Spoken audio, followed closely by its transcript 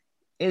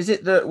Is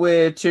it that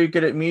we're too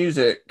good at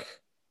music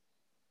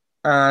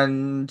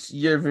and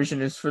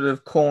Eurovision is full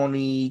of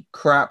corny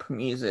crap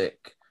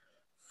music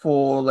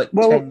for like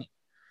Well, 10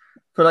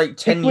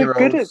 if we're year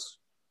good at, olds?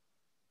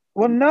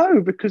 well,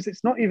 no, because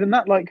it's not even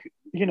that. Like,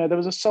 there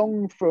was a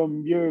song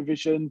from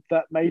Eurovision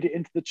that made it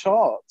into the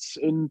charts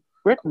in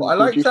Well, Britain I called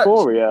liked that.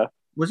 Euphoria,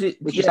 Was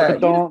it? which is like a Yeah.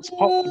 dance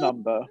pop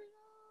number.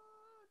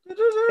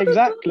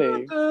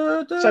 Exactly.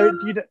 So,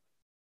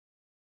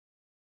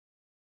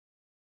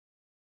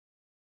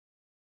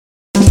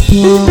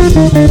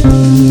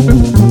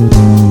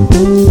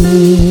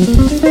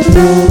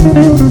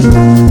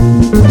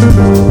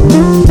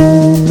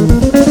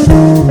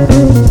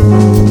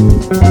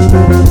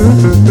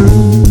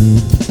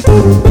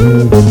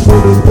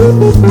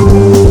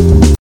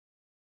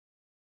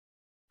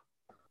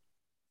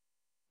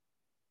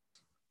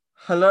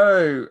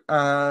 Hello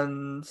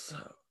and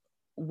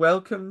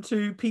welcome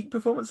to Peak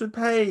Performance with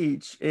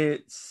Paige.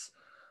 It's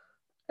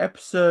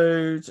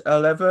episode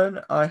 11.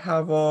 I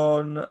have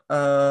on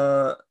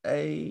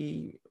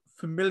a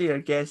familiar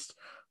guest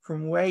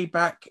from way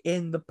back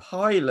in the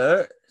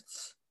pilot.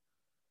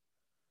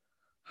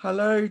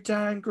 Hello,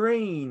 Dan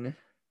Green.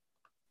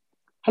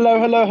 hello,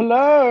 hello,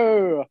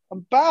 hello.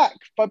 I'm back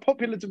by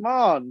popular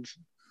demand.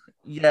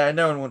 Yeah,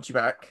 no one wants you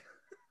back.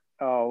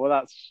 Oh, well,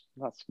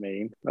 that's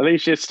mean. At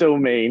least you're still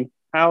mean.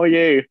 How are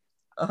you?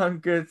 I'm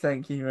good,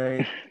 thank you,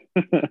 mate.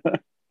 Good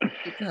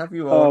to have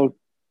you on. Oh,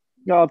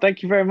 oh,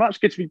 thank you very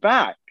much. Good to be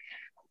back.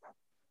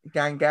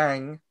 Gang,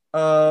 gang.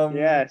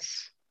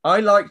 Yes. I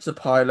liked the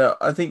pilot.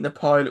 I think the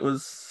pilot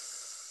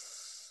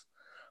was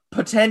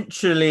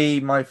potentially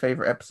my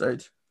favorite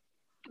episode.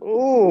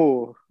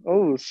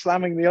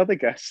 Slamming the other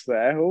guests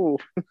there. Oh,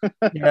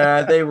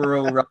 Yeah, they were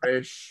all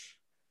rubbish.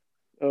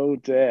 oh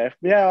dear.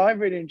 Yeah, I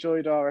really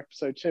enjoyed our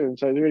episode too, and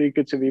so it's really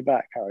good to be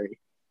back, Harry.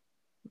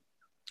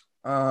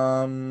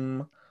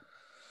 Um,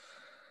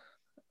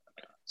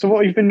 So,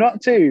 what have you been up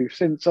to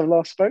since I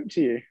last spoke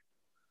to you?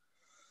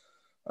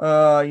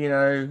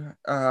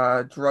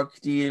 drug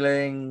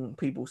dealing,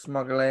 people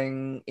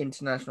smuggling,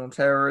 international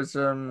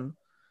terrorism,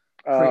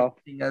 Oh,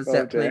 creating a oh dear.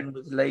 zeppelin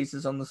with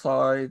lasers on the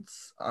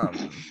sides,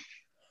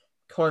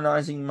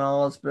 colonizing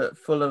Mars, but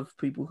full of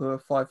people who are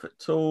 5 foot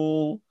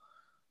tall.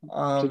 So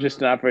Um, just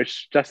an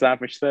average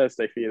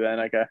Thursday for you then,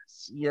 I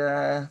guess.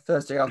 yeah,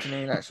 Thursday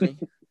afternoon actually.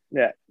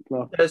 Yeah.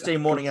 Well, Thursday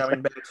good morning I'm stuff.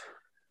 in bed.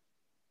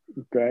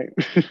 Great.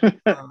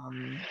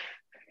 Um,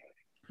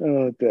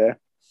 Oh dear.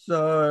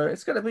 so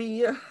it's gonna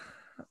be I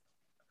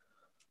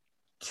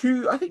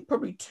think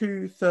probably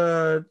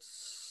 2/3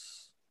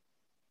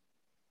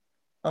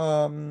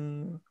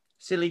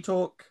 silly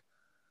talk,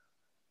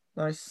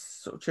 nice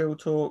sort of chill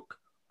talk.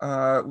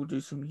 We'll do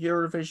some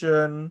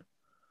Eurovision.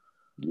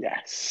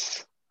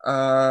 Yes.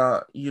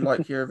 You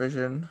like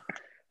Eurovision?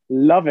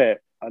 Love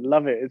it. I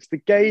love it. It's the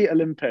gay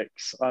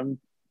Olympics. I'm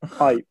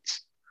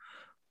hyped.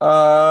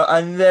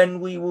 And then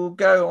we will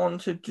go on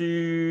to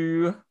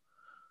do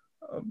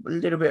a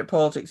little bit of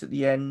politics at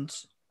the end.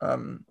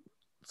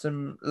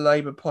 Some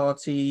Labour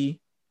Party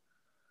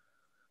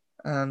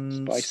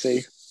and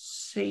Spicy.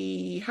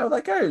 see how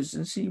that goes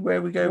and see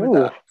where we go with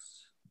Oh, that.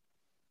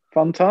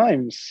 fun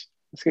times.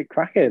 Let's get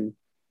cracking.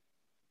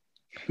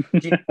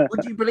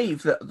 Would you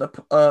believe that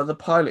the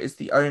pilot is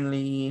the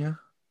only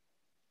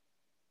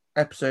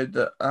episode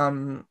that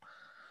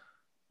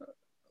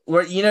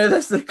where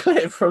there's the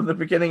clip from the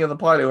beginning of the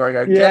pilot where I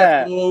go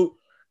Yeah. careful,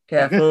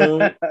 careful.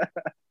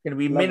 Going to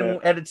be Love minimal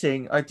it.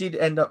 editing. I did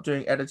end up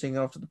doing editing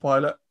after the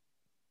pilot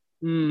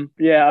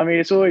Yeah, I mean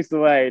it's always the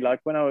way. Like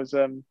when I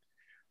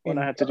in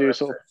had the to other do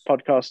sort episodes. of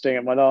podcasting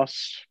at my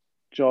last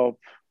job,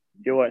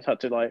 you always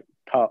had to like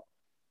cut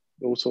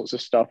all sorts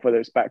of stuff, whether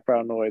it's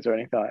background noise or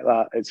anything like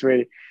that. It's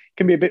really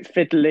can be a bit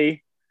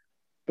fiddly,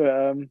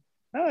 but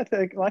no, I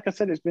think like I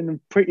said, it's been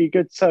pretty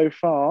good so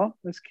far.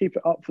 Let's keep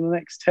it up for the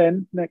next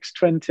 10, next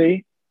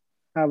 20,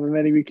 however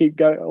many we keep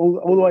going,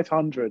 all the way to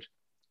 100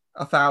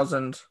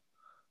 1,000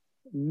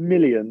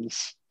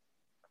 millions.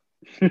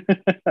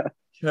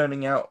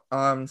 churning out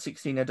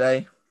 16 a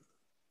day.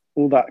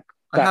 All that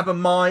I that have a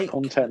mic.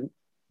 content.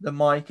 The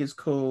mic is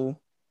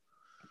cool.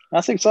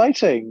 That's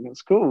exciting.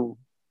 That's cool.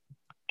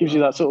 Gives you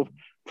that Um, sort of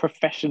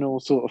professional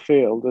sort of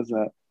feel, doesn't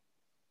it?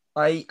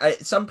 I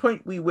at some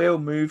point we will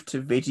move to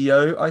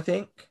video, I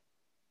think,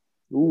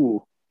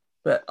 Ooh,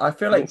 but I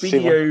feel like let's see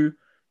what. video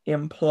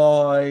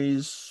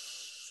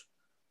implies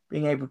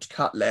being able to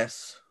cut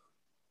less.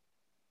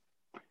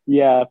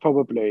 Yeah,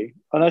 probably.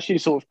 Unless you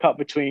sort of cut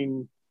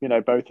between,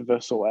 both of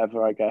us or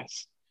whatever, I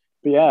guess.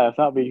 But yeah,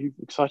 that'd be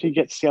exciting. You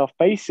get to see our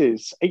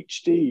faces,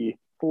 HD,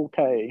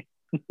 4K.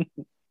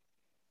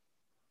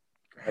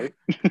 Great.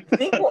 I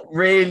think what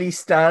really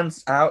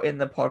stands out in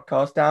the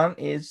podcast, Dan,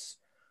 is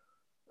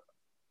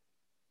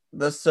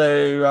the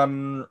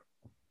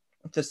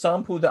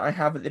sample that I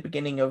have at the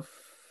beginning of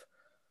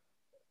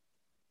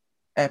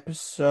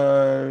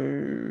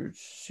episode.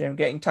 See, I'm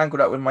getting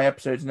tangled up with my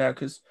episodes now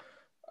because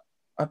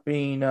I've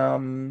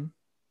been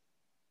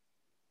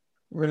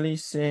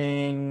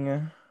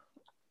releasing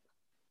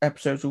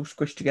episodes all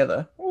squished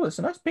together. Oh, there's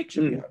a nice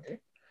picture Mm. behind you.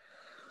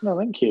 No,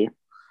 thank you.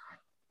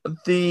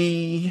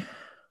 The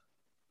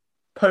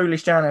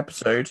Polish Jan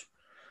episode.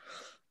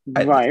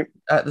 Right.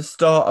 At the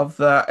start of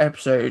that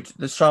episode,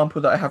 the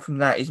sample that I have from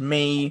that is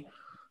me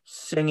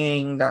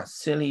singing that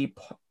silly.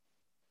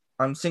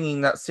 I'm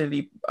singing that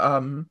silly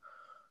early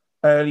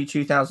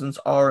 2000s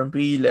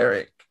R&B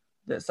lyric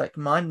that's like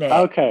my neck,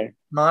 Okay.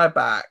 my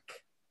back.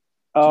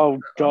 Oh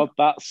God,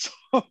 that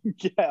song.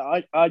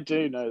 Yeah, I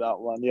do know that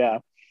one. Yeah.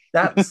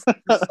 That's the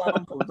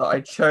sample that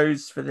I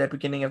chose for the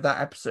beginning of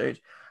that episode.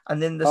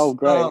 And then the Oh,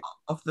 great. start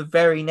of the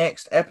very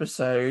next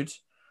episode,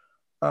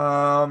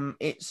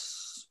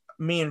 it's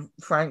me and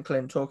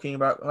Franklin talking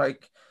about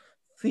like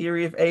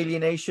theory of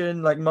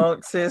alienation, like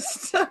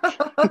Marxist.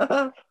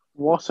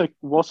 What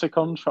a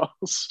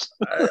contrast.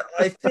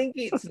 I think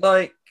it's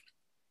like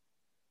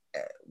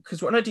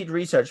because when I did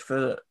research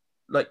for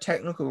like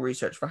technical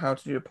research for how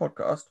to do a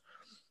podcast,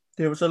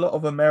 there was a lot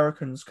of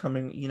Americans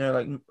coming,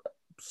 like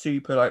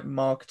super like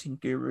marketing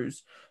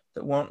gurus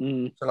that want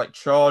to like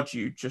charge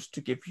you just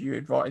to give you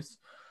advice.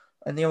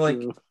 And they were like,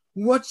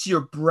 what's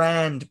your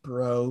brand,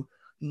 bro?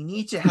 You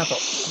need to have a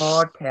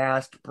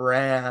podcast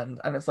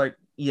brand. And it's like,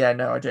 yeah,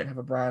 no, I don't have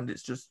a brand.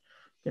 It's just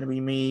going to be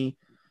me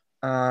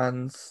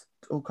and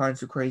all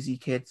kinds of crazy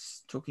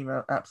kids talking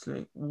about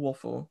absolute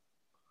waffle.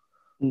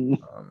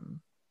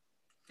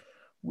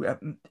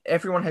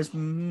 Everyone has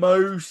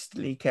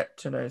mostly kept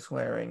to no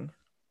swearing.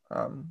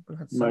 We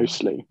had some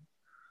Mostly.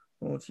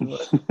 It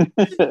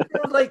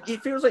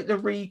feels like the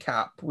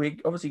recap. We're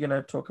obviously going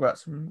to talk about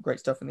some great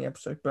stuff in the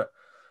episode, but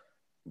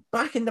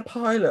back in the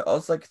pilot, I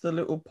was like the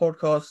little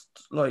podcast,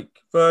 like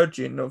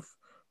virgin of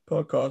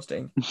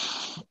podcasting,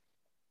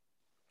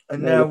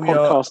 and now we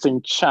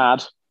podcasting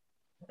Chad.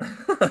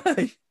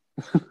 10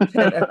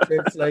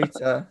 episodes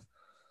later.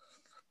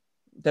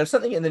 There's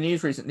something in the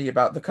news recently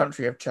about the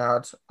country of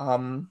Chad.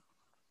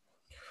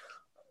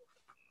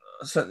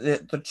 So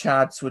the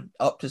Chads were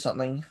up to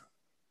something.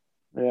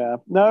 Yeah.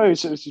 No, it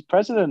was his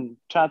president.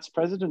 Chad's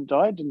president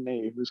died, didn't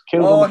he? He was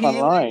killed on the front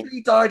line. He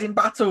literally died in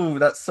battle.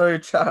 That's so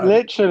Chad.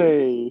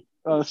 Literally.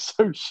 Oh,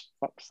 so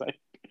fuck's sake.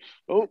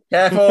 Oh.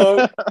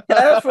 Careful.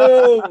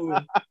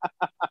 Careful.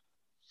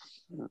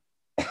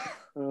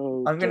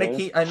 Oh, I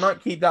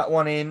might keep that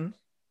one in.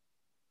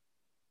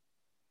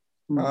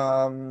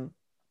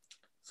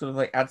 Sort of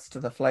like adds to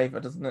the flavor,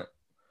 doesn't it?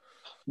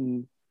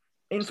 In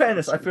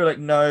fairness, I feel like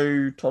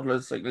no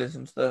toddlers like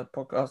listen to the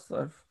podcast that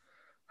I've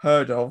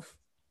heard of.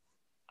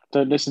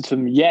 Don't listen to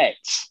them yet.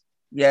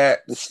 Yeah,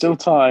 there's still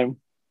time.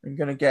 I'm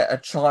gonna get a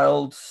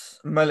child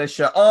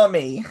militia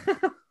army.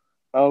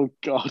 Oh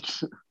God,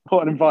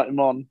 what invite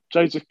him on?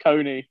 Joseph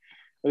Kony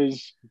and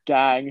his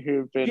gang who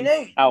have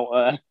been out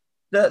there.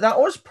 That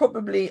was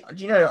probably.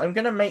 I'm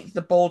gonna make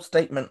the bold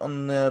statement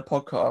on the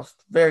podcast.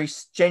 Very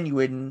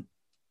genuine,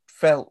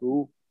 felt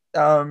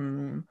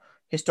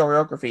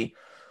historiography.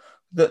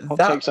 Hot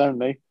takes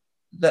only.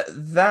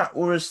 That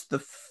was the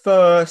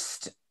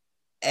first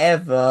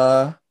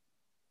ever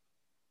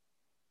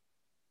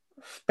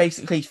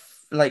basically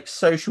like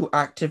social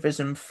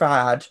activism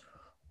fad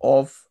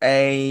of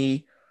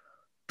a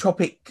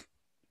topic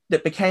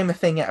that became a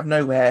thing out of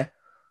nowhere,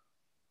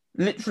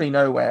 literally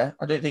nowhere.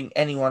 I don't think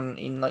anyone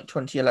in like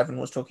 2011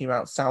 was talking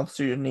about South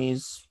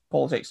Sudanese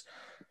politics.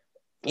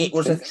 It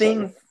was a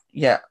thing. So.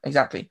 Yeah,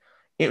 exactly.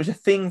 It was a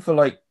thing for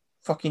like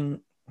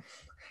fucking.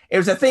 It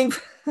was a thing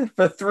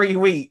for 3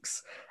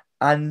 weeks,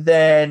 and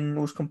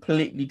then was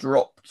completely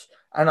dropped.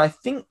 And I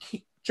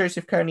think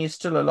Joseph Kony is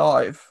still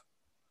alive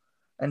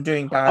and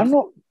doing bad.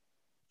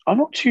 I'm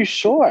not too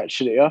sure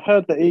actually. I've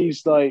heard that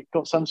he's like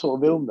got some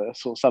sort of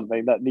illness or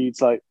something that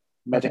needs like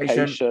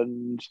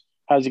medication.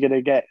 How's he going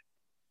to get?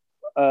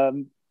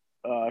 I'm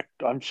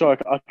sure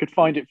I could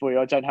find it for you.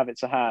 I don't have it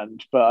to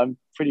hand, but I'm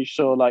pretty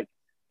sure like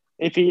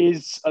if he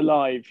is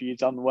alive,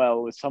 he's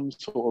unwell with some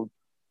sort of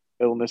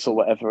illness or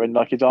whatever, and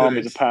like his arm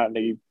is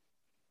apparently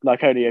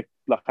like only a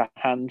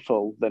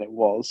handful than it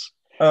was.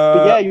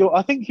 But yeah,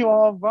 I think you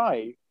are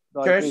right.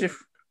 Like,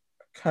 Joseph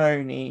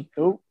Kony.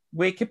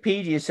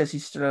 Wikipedia says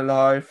he's still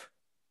alive.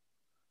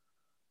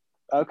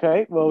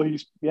 Okay, well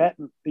he's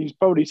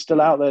probably still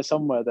out there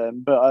somewhere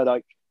then.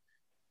 But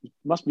he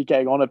must be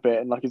getting on a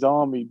bit, and like his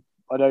army,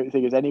 I don't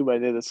think is anywhere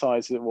near the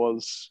size it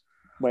was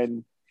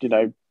when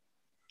Kony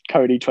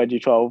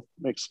 2012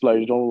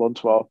 exploded all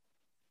onto our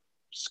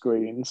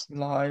screens.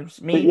 Lives.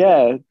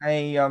 A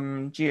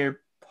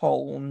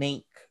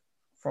geopolnic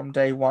from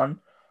day one.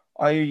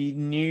 I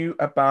didn't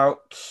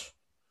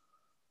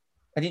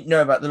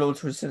know about the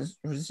Lord's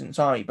Resistance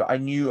Army, but I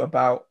knew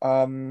about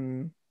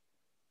the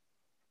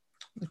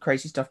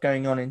crazy stuff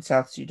going on in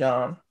South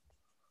Sudan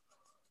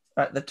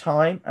at the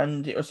time,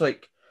 and it was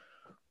like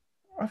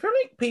I feel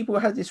like people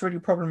had this really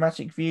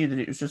problematic view that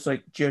it was just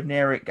like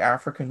generic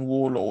African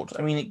warlord.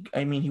 I mean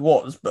he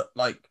was, but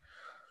like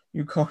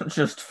you can't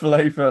just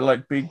flavor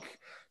like big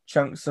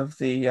chunks of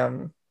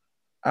the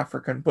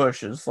African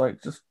bush as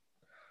like just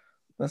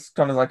that's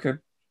kind of like a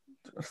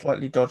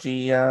slightly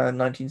dodgy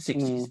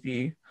 1960s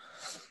view.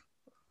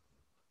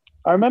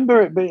 I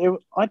remember it, but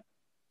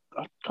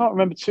I can't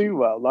remember too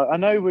well. Like I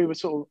know we were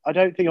sort of. I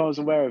don't think I was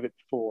aware of it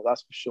before.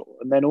 That's for sure.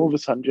 And then all of a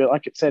sudden,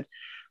 like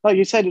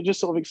you said, it just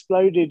sort of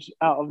exploded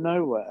out of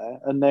nowhere,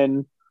 and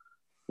then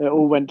it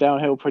all went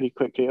downhill pretty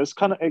quickly. It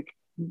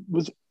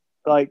was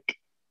like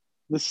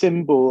the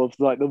symbol of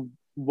like the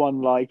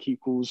one like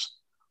equals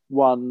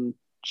one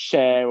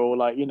share, or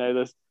like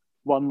the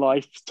one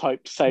life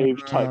type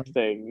save type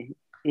thing.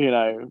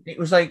 It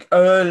was like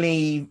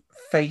early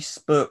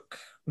Facebook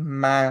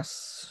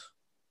mass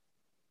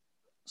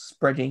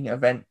spreading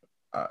event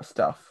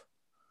stuff.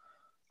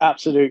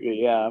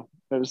 Absolutely, yeah.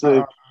 It was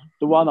the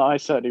one that I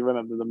certainly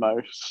remember the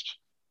most.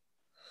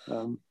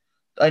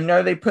 I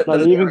know they put the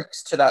like even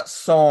lyrics to that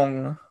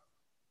song.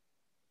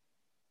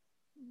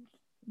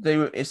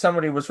 If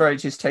somebody was very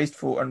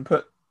distasteful and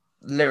put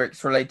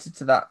lyrics related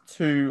to that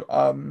to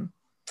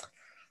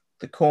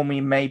the "Call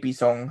Me Maybe"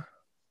 song.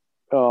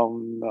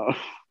 oh no.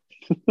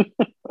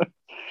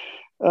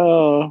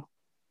 Oh,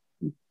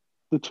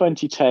 the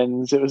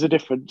 2010s. It was a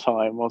different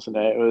time, wasn't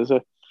it? It was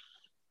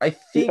I the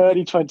think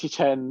early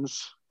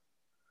 2010s.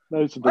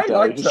 Those are the I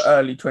liked days. the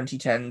early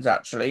 2010s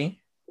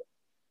actually.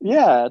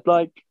 Yeah,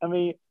 like I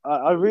mean,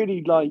 I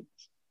really liked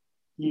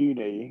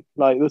uni.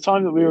 Like the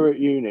time that we were at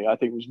uni, I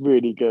think was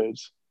really good.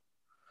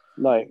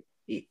 Like,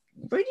 It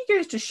really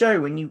goes to show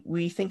when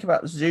we think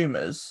about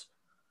Zoomers,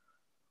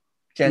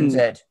 Gen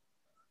Z.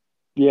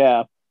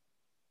 Yeah.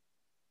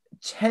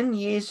 10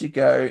 years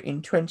ago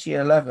in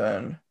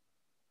 2011,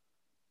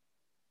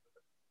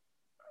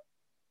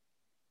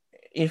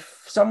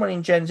 if someone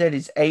in Gen Z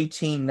is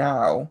 18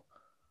 now,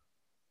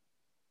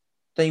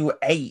 they were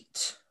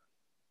 8.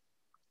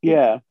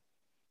 Yeah.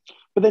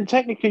 But then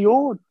technically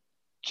you're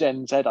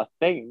Gen Z, I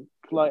think.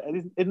 Like,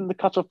 isn't the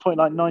cutoff point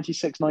like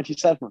 96,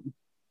 97?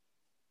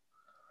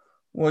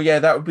 Well, yeah,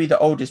 that would be the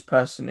oldest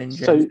person in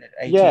Gen So Z,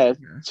 18. yeah,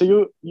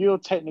 so you're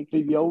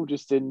technically the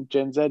oldest in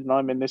Gen Z, and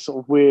I'm in this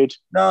sort of weird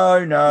No,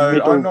 I'm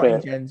middle not in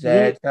bit. Gen You,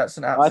 Z. That's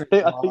an I absolute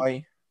think, I think,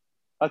 lie.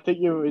 I think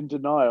you're in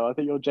denial. I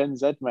think you're Gen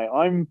Z, mate.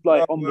 I'm like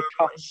No, on I'm the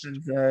not in cusp.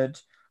 Gen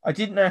Z. I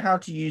didn't know how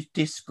to use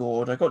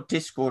Discord. I got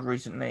Discord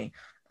recently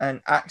and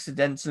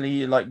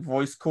accidentally like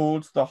voice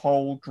called the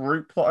whole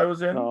group that I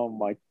was in. Oh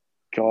my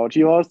god,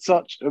 you are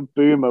such a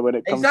boomer when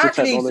it comes to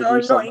Exactly, so technology.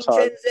 I'm not in Gen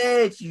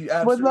Sometimes, Z, you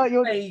well, absolute like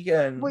you're,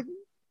 pagan.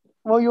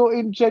 well, you're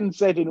in Gen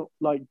Z in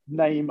like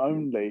name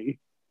only,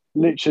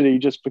 literally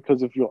just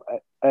because of your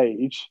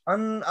age.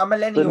 I'm a But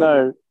millennial.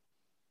 no,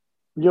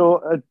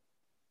 you're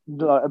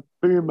like a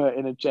boomer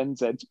in a Gen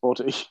Z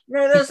body.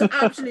 No, that's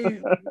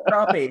absolute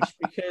rubbish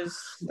because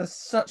there's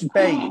such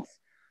bait.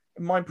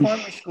 My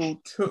primary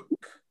school took,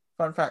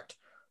 fun fact,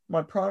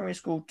 my primary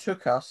school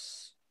took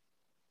us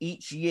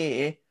each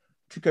year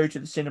to go to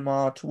the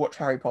cinema to watch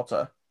Harry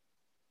Potter.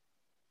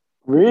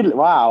 Really?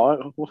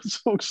 Wow. What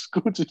sort of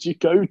school did you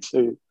go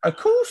to? A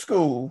cool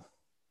school.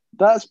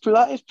 That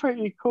is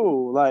pretty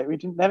cool. Like we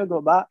didn't never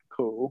got that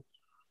cool.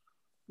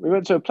 We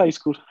went to a place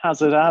called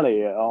Hazard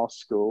Alley at our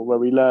school where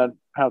we learned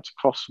how to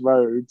cross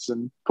roads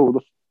and call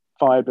the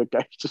fire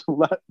brigade and all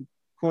that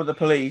Call the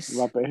police.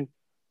 rubbish.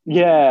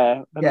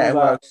 Yeah, and Yeah, all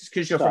well, that it's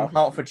because you're from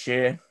stuff.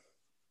 Hertfordshire.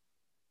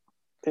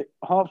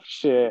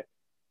 Hertfordshire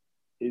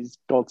is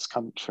God's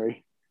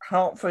country.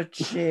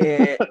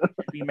 Hertfordshire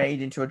should be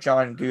made into a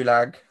giant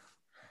gulag.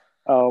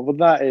 Oh well,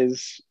 that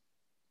is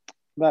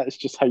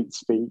just hate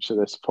speech at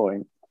this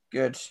point.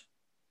 Good.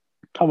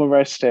 Come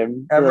arrest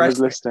him, whoever's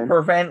listening.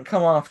 Prevent,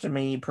 come after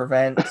me,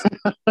 prevent.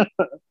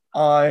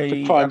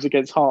 The crimes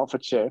against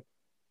Hertfordshire.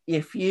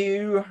 If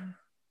you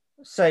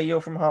say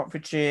you're from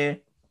Hertfordshire,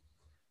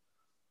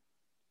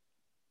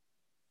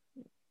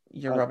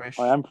 you're rubbish.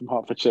 I am from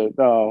Hertfordshire.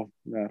 Oh,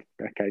 yeah.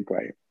 Okay,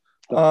 great.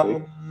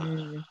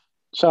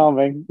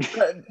 Charming.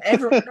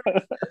 Everyone knows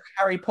that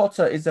Harry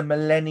Potter is a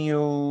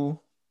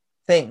millennial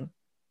thing.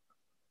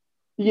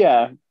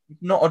 Yeah.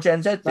 Not a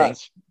Gen Z thing.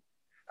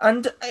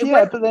 And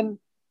yeah, but then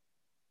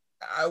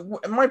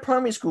my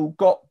primary school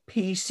got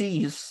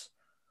PCs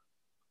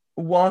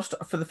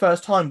for the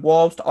first time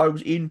whilst I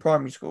was in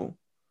primary school.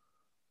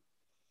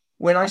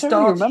 When I started,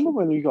 don't really remember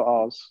when we got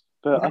ours,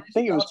 but I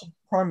think it was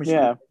primary school.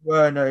 There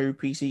were no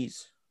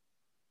PCs.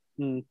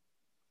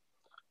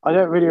 I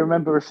don't really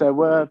remember if there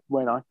were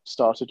when I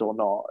started or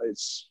not.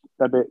 It's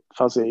a bit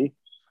fuzzy,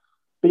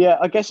 but yeah,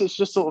 I guess it's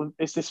just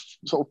it's this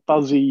sort of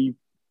fuzzy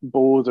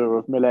border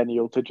of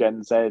millennial to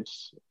Gen Z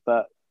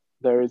that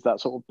there is that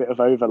sort of bit of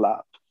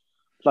overlap.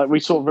 Like we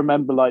sort of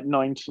remember like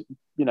 90,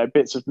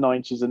 bits of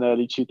 90s and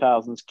early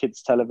 2000s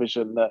kids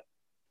television that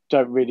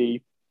don't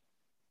really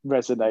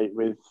resonate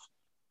with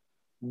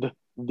the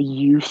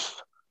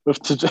youth of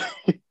today.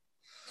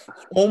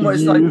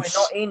 Almost like we're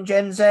not in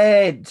Gen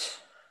Z.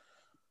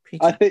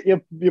 Peter. I think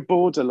you're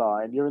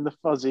borderline. You're in the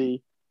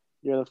fuzzy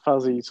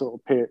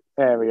sort of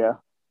area.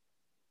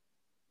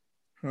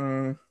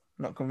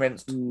 Not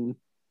convinced.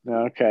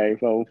 Okay,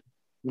 well,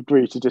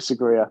 agree to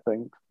disagree, I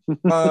think.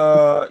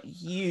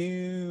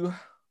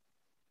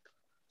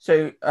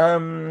 So,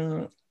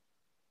 I'm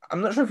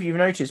not sure if you've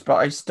noticed, but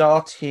I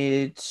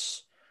started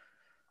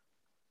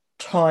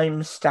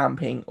time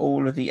stamping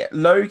all of the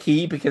low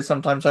key because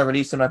sometimes I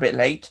release them a bit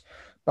late,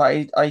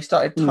 but I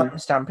started Mm.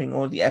 timestamping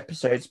all the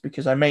episodes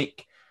because I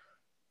make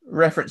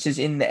references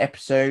in the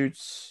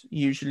episodes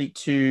usually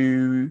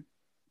to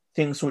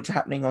things which are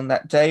happening on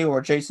that day or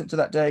adjacent to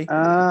that day.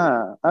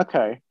 Ah,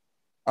 okay.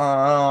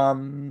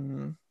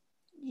 Um,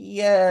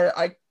 yeah,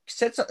 I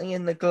said something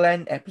in the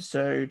Glenn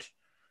episode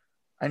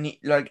and it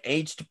like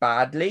aged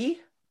badly.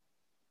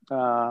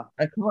 I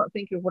can't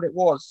think of what it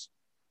was,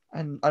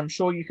 and I'm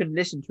sure you can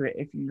listen to it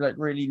if you like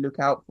really look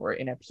out for it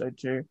in episode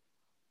 2.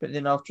 But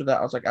then after that,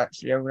 I was like,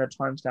 actually, I'm gonna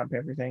timestamp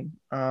everything.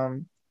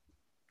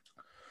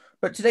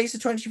 But today's the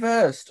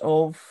 21st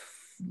of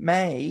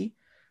May,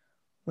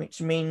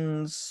 which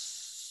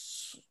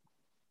means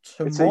It's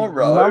a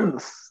tomorrow.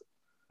 month.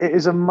 It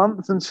is a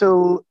month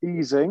until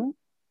easing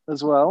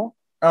as well,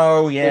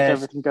 Oh if yes,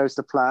 everything goes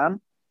to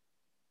plan.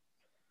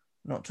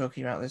 not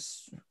talking about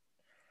this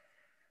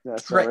Yeah,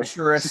 sorry.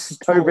 treacherous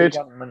Tory COVID.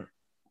 government.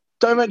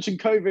 Don't mention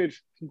COVID.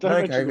 Don't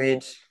No mention the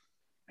war.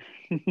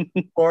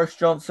 COVID. Boris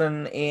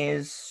Johnson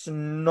is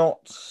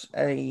not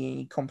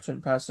a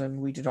competent person.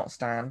 We do not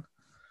stand.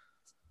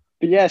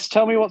 But yes,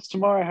 tell me what's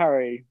tomorrow,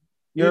 Harry.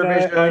 You know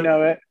it. I Eurovision.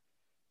 know it.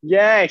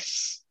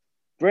 Yes.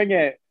 Bring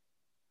it.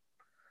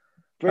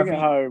 Bring Have it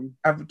you? home.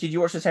 Did you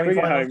watch the Bring it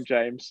semi-finals? home,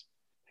 James.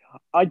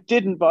 I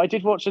didn't, but I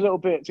did watch a little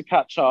bit to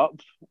catch up,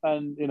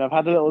 and I've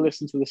had a little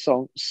listen to the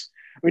songs.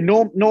 I mean,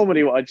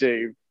 normally what I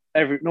do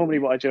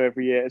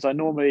every year is I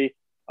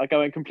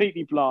go in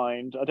completely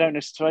blind. I don't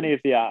listen to any of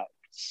the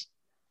acts,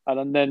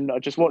 and then I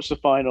just watch the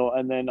final,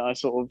 and then I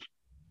sort of,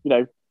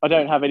 I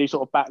don't have any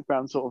sort of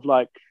background, sort of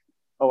like,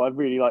 oh, I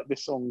really like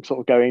this song, sort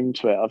of go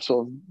into it. I've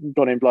sort of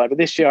gone in blind, but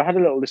this year I had a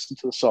little listen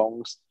to the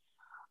songs,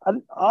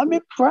 and I'm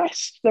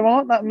impressed. There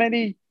aren't that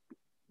many.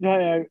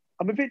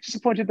 I'm a bit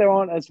disappointed there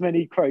aren't as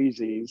many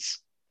crazies.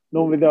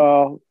 Normally there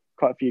are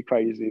quite a few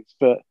crazies,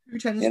 but Who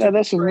tends to be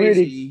there's some really.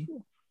 crazy?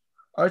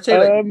 I would say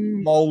like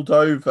Um.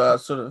 Moldova,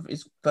 sort of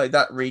is like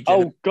that region.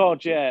 Oh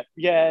God, yeah,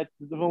 yeah.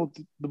 The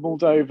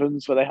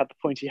Moldovans where they had the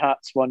pointy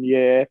hats one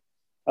year.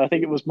 I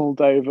think it was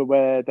Moldova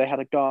where they had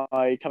a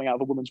guy coming out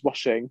of a woman's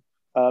washing.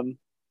 And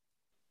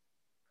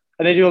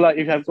then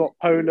you have got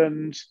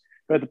Poland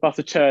where the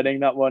butter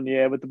churning that one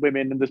year with the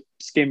women and the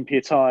skimpy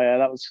attire.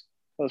 That was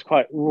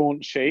quite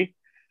raunchy.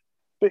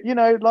 But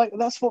like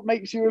that's what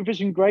makes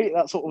Eurovision great,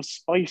 that sort of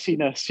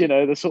spiciness,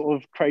 the sort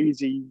of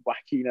crazy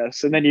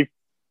wackiness. And then you've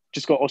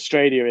just got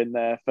Australia in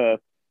there for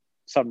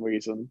some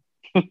reason.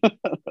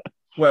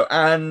 Well,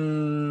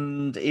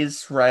 and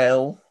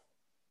Israel.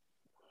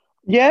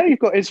 Yeah, you've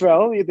got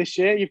Israel this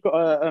year. You've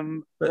got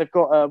But they've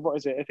got what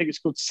is it? I think it's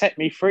called "Set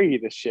Me Free"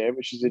 this year,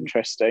 which is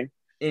interesting.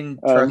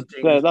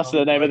 interesting That's the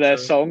song name of their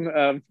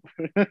title.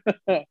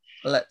 song.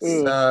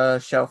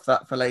 Let's shelf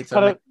that for Kind later.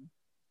 of,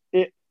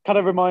 it kind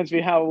of reminds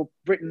me how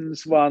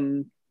Britain's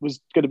one was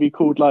going to be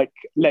called like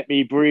 "Let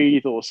Me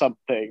Breathe" or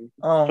something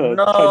Oh for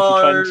no!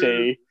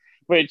 2020,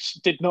 which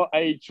did not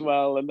age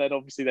well, and then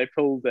obviously they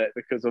pulled it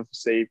because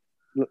obviously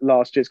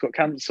last year's got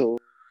cancelled.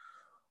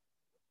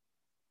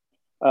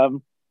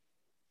 Um,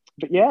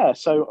 but yeah,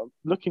 so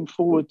looking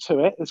forward to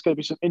it. There's going to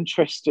be some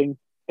interesting.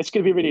 It's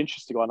going to be a really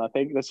interesting one. I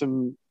think there's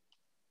some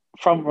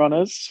front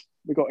runners.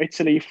 We've got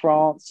Italy,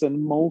 France,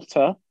 and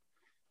Malta,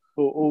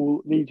 who are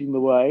all leading the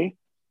way,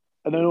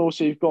 and then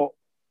also you've got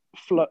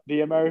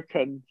the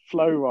American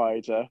Flow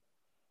Rider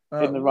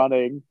in the What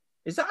running,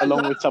 is that along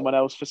with allowed? someone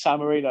else for San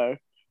Marino.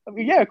 I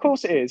mean, yeah, of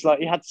course it is.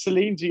 Like you had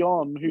Celine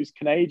Dion, who's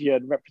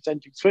Canadian,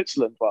 representing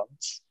Switzerland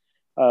once,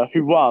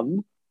 who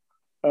won.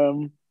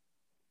 Um,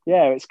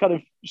 yeah, it's kind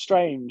of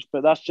strange,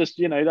 but that's just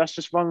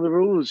one of the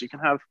rules. You can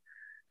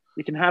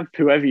have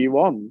whoever you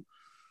want.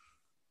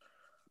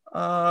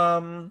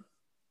 Um,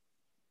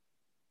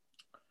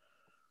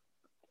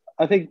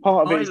 I think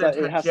part of it is Ireland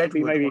that it had has to be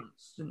Jedward maybe.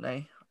 once, didn't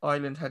they?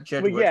 Ireland had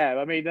Well, Jedward. yeah.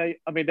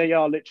 I mean they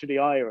are literally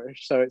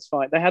Irish, so it's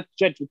fine. They had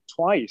Jedward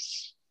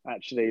twice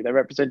actually. They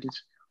represented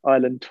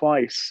Ireland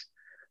twice.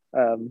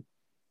 Um,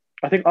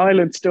 I think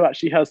Ireland still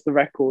actually has the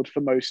record for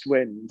most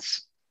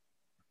wins.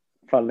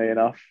 Funnily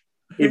enough,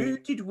 Who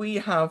even did we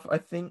have? I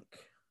think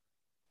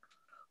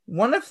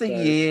one of the so.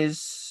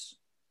 years,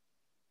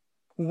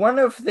 one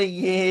of the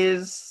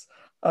years,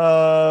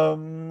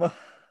 um,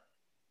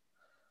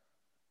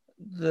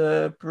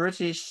 the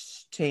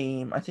British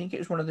team, I think it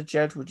was one of the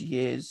Jedward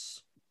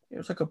years. It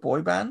was like a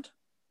boy band.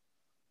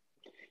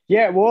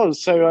 Yeah, it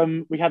was.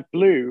 So we had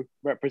Blue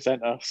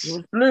represent It us.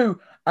 was blue,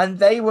 and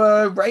they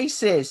were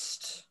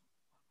racist.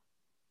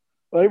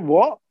 Like,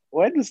 what?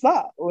 When was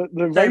that?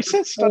 The So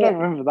racist? I before, don't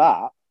remember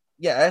that.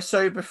 yeah,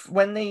 so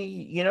when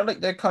they,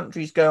 like their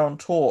countries go on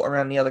tour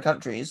around the other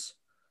countries,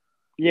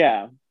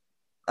 Yeah.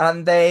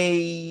 and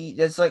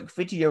there's like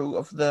video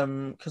of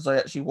them because I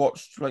actually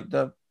watched like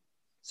the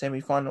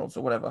semi-finals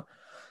or whatever.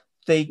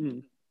 They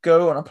Mm,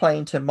 go on a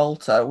plane to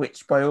Malta,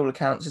 which by all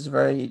accounts is a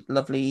very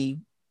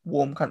lovely,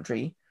 warm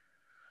country,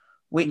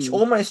 which mm.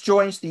 almost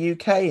joins the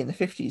UK in the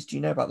 50s. Do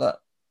you know about that?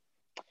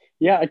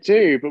 Yeah, I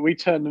do, but we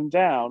turned them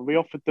down. We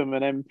offered them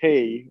an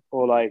MP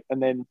or like,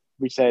 and then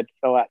we said,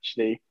 oh,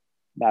 actually,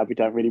 no, we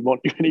don't really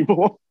want you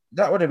anymore.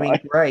 That would have been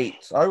Bye.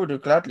 great. I would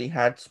have gladly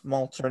had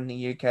Malta in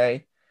the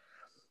UK.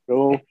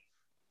 Oh,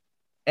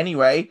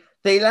 Anyway,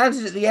 they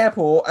landed at the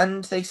airport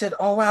and they said,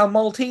 "Oh wow,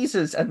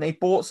 Maltesers!" And they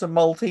bought some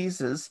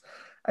Maltesers,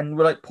 and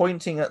were like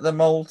pointing at the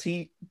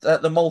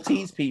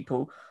Maltese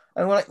people,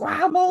 and we're like,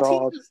 "Wow,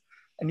 God. Maltesers!"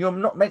 And you're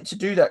not meant to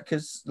do that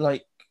because,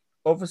 like,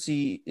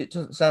 obviously, it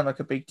doesn't sound like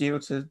a big deal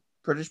to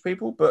British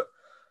people, but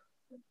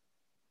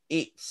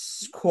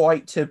it's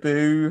quite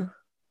taboo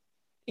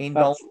in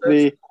That's Malta to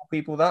the call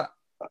people that.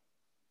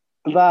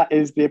 that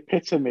is the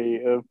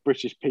epitome of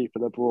British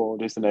people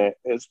abroad, isn't it?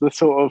 It's the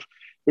sort of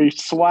we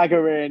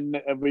swagger in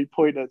and we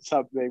point at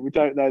something. We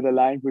don't know the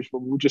language, but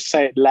we'll just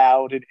say it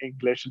loud in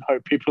English and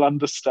hope people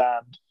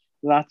understand.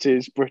 That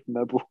is Britain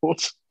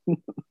abroad.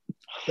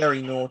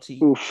 Very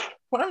naughty. Oof.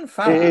 Fun It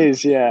fact: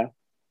 is, yeah.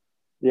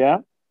 Yeah.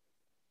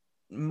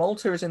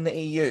 Malta is in the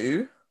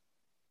EU.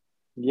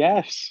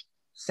 Yes.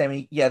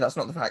 Yeah, that's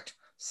not the fact.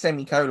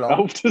 Semicolon.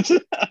 Oh,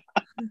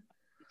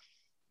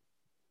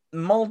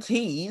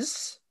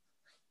 Maltese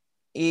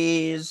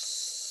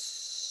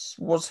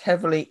was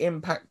heavily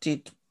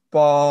impacted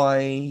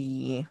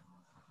by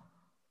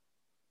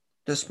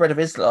the spread of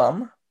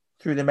Islam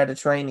through the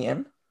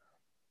Mediterranean.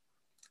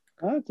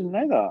 I didn't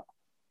know that.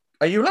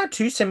 Are you allowed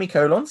two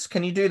semicolons?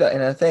 Can you do that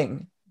in a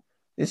thing?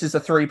 This is a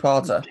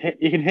three-parter.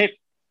 You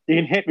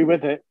can hit me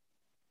with it.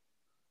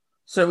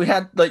 So we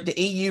had like the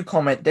EU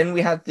comment, then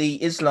we had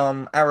the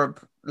Islam Arab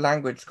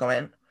language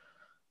comment.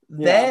 Yeah.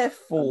 And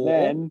Therefore,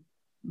 then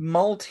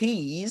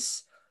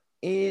Maltese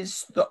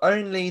is the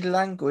only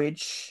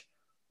language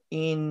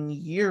in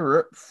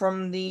Europe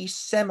from the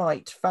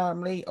Semite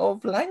family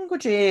of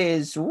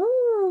languages.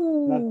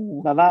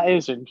 Ooh, now that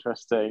is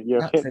interesting.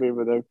 You've that's hit a, me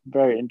with a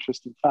very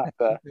interesting fact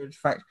that's a there. good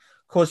fact.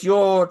 Of course,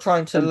 you're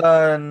trying to And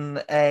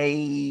learn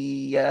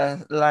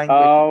a language,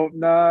 oh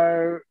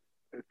no,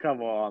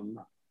 come on,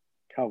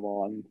 come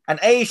on. an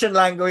Asian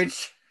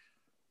language.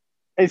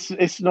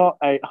 It's not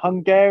a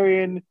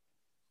Hungarian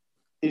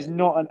is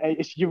not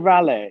it's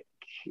Uralic,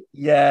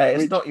 Yeah,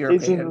 it's which not isn't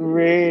European.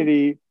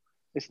 really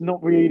it's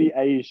not really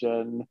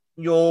Asian.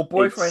 Your It's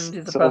boyfriend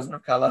is a sort of person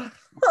of color.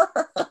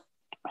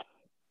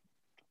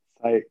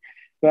 like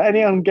but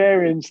any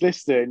Hungarians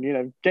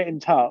listening, get in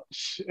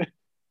touch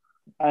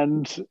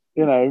and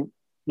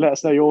let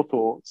us know your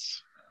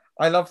thoughts.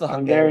 I love the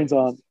Hungarians Hungarians.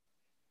 aren't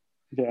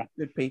yeah.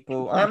 Good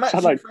people. You I'm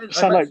actually friends.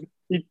 I'm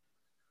you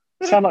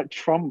sound like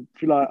Trump.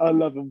 You're like, I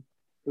love them.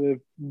 They're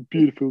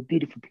beautiful,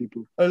 beautiful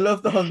people. I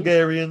love the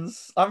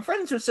Hungarians. I'm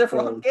friends with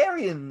several Oh,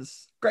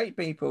 Hungarians. Great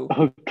people.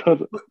 oh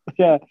God,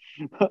 yeah.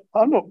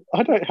 I'm not.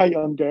 I don't hate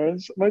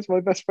Hungarians. Most of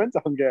my best friends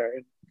are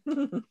Hungarian.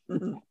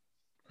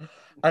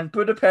 And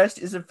Budapest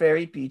is a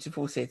very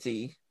beautiful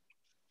city.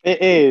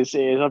 It is.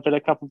 It is. I've been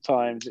a couple of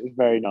times. It's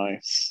very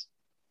nice.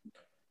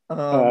 Um,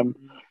 Um,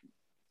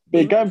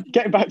 you but mentioned,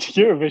 getting back to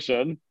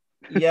Eurovision,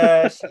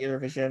 yes,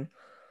 Eurovision.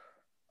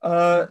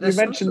 you There's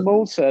some mentioned sort.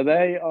 Malta.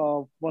 They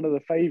are one of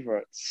the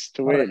favourites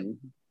to Are they? win,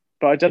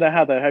 but I don't know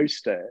how they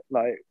host it.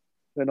 Like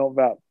they're not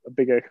that a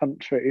bigger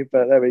country,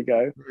 but there we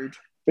go. Rude.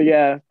 But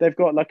yeah, they've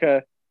got like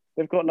a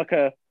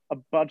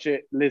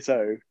budget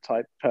Lizzo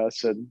type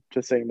person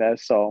to sing their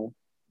song.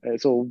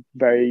 It's all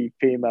very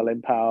female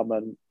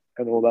empowerment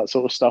and all that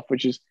sort of stuff,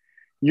 which is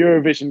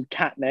Eurovision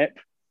catnip.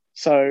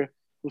 So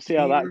we'll see Do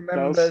how you that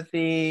remember does.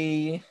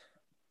 the?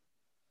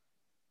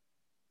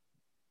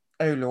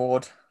 Oh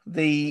Lord,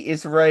 the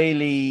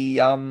Israeli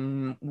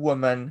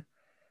woman.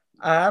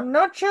 I'm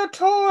not your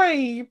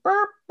toy.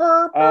 Burp,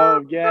 burp,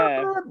 Oh burp, burp,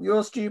 yeah, burp.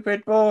 You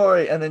stupid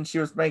boy. And then she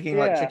was making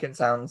like yeah. chicken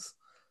sounds.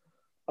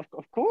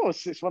 Of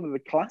course, it's one of the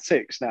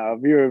classics now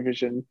of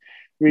Eurovision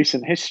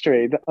recent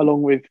history,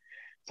 along with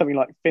something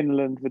like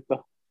Finland with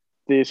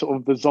the sort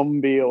of the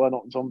zombie or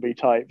not zombie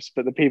types,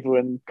 but the people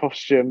in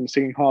costume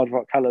singing Hard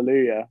Rock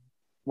Hallelujah,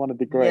 one of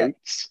the Yeah,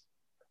 greats.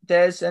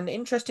 there's an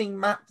interesting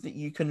map that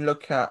you can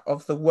look at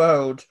of the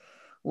world,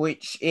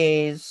 which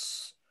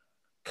is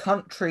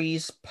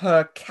countries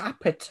per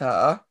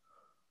capita.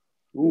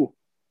 Ooh,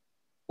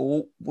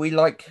 Oh, we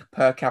like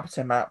per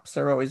capita maps.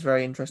 They're always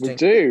very we interesting.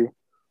 do.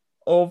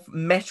 Of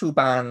metal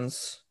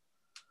bands.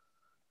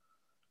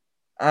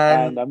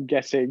 And And I'm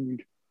guessing,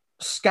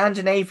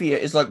 Scandinavia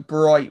is like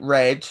bright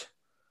red.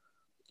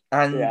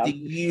 And yeah,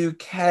 the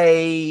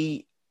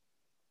UK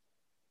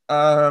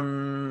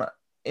um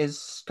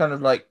is kind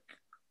of like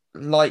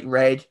light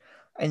red,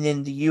 and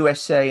then the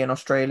USA and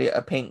Australia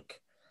are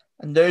pink,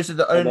 and those are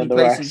the and only then the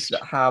places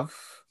that rest. have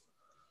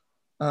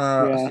a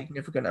Yeah,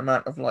 significant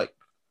amount of like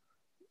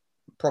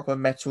proper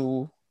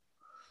metal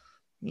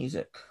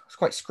music. It's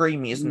quite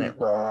screamy, isn't mm. it?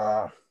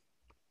 Rawr.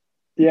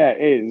 Yeah,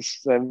 it is.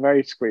 They're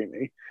very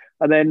screamy.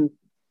 And then,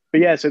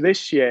 but yeah, so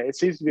this year it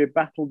seems to be a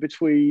battle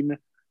between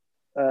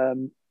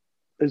um,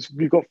 as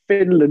we've got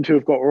Finland who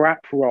have got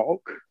rap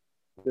rock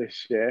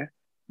this year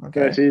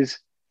Okay.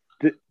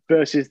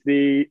 versus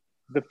the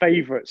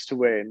favourites to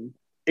win,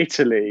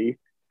 Italy,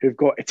 who've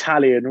got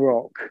Italian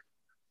rock.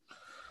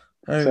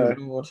 Oh So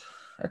Lord,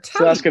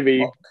 so that's Italian gonna be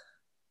rock.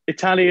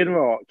 Italian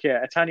rock,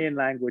 yeah, Italian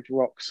language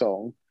rock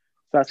song.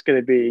 So that's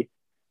gonna be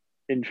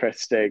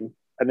interesting.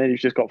 And then you've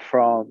just got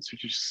France,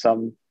 which is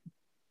some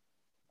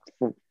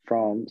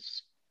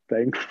France.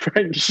 thing.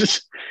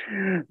 French,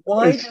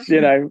 Why does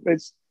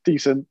it's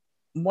decent.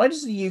 why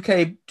does the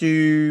UK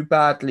do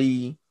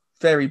badly,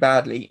 very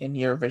badly in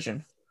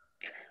Eurovision?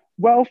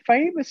 Well,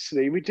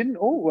 famously, we didn't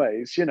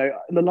always. The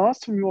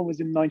last time we won was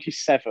in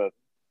 '97,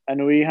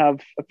 and we have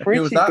a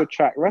Who was pretty that? good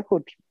track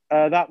record.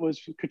 That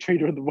was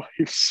Katrina and the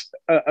Waves,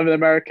 an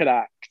American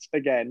act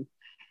again.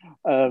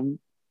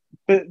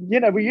 But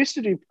we used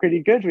to do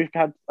pretty good.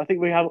 I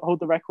think we hold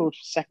the record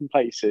for second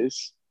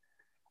places,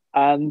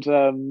 and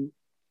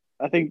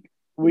I think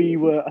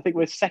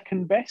we're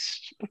second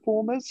best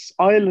performers.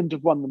 Ireland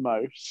have won the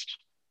most.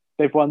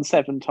 They've won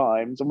 7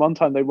 times, and one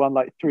time they won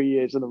like 3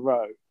 years in a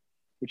row,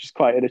 which is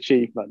quite an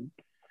achievement.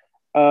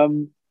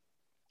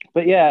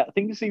 But yeah,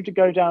 things seem to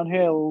go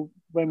downhill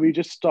when we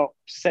just stop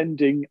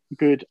sending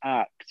good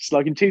acts.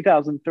 Like in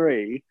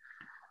 2003,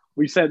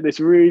 we sent this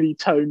really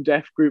tone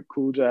deaf group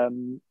called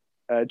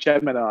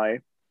Gemini,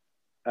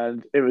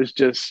 and it was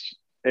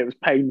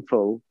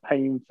painful,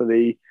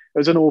 painfully. It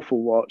was an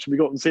awful watch. We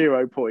got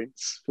 0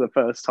 points for the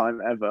first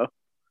time ever.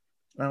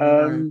 Oh,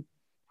 no.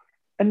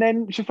 And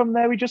then from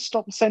there, we just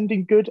stopped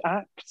sending good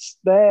acts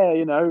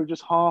there,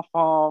 just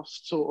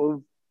half-assed sort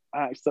of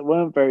acts that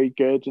weren't very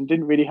good and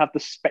didn't really have the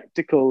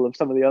spectacle of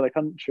some of the other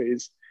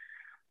countries.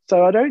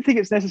 So I don't think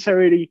it's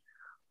necessarily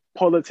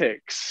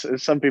politics,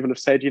 as some people have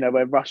said,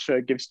 where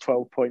Russia gives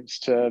 12 points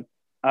to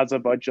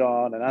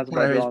Azerbaijan and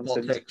Azerbaijan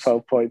sends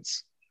 12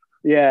 points.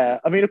 Yeah,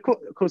 I mean, of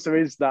course there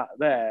is that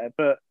there,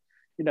 but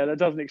that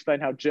doesn't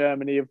explain how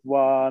Germany have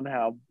won,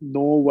 how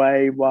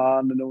Norway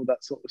won, and all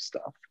that sort of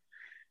stuff.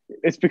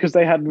 It's because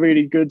they had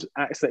really good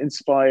acts that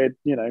inspired,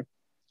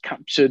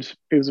 captured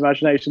people's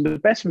imagination. The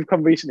best we've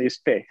come recently is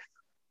 5th,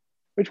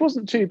 which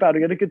wasn't too bad.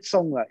 We had a good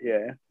song that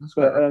year,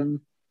 but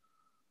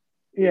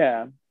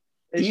yeah,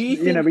 do you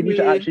think we need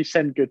to actually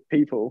send good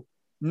people?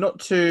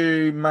 Not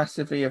to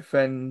massively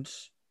offend.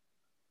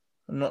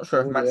 I'm not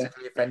sure if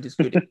massively offend is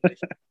good English.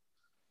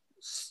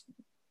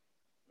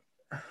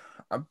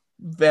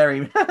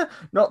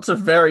 Not to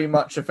very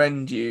much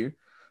offend you,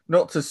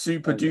 not to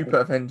super duper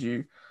offend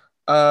you,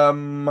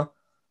 and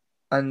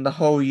the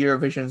whole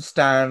Eurovision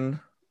stan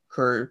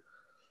crew.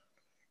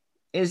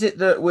 Is it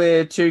that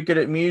we're too good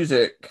at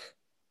music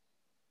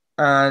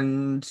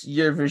and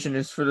Eurovision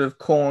is full of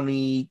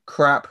corny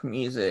crap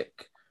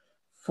music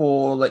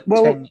for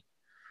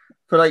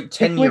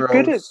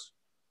 10-year-olds?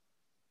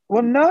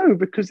 Well, no,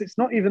 because it's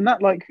not even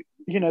that. Like,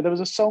 there was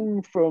a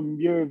song from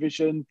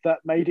Eurovision that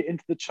made it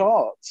into the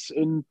charts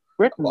in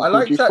Britain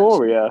called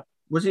Euphoria.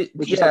 Was it?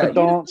 Which is like a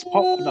dance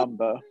pop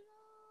number.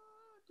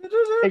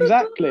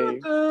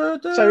 Exactly.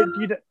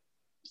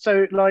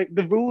 So like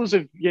the rules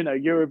of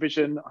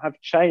Eurovision have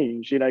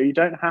changed. You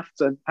don't have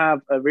to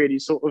have a really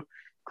sort of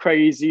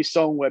crazy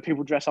song where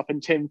people dress up in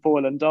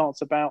tinfoil and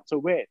dance about to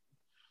win.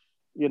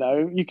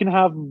 You can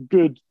have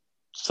good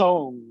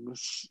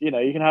songs, you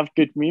can have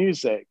good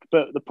music,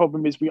 but the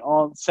problem is we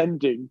aren't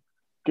sending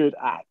good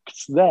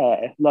acts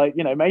there. Like,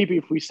 maybe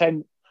if we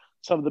sent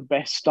some of the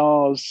best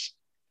stars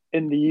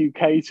in the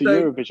UK to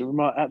Eurovision, we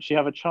might actually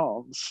have a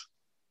chance.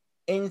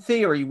 In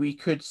theory, we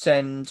could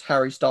send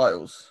Harry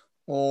Styles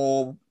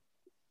or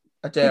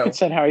Adele. We could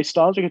send Harry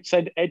Styles. We could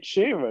send Ed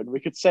Sheeran. We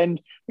could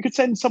send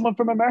someone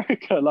from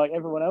America, like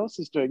everyone else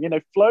is doing.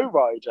 Flo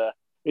Rida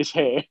is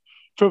here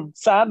from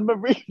San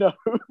Marino.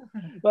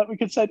 Like, we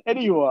could send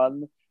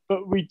anyone,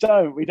 but we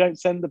don't. We don't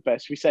send the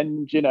best. We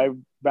send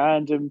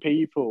random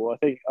people. I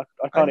think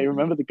I can't even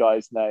remember the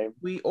guy's name.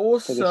 We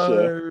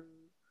also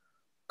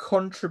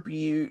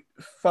contribute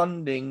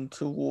funding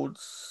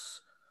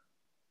towards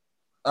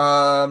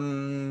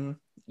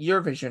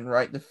Eurovision,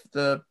 right?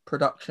 The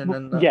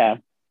production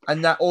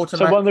and that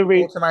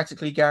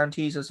automatically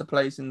guarantees us a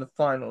place in the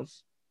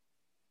finals.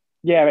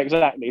 Yeah,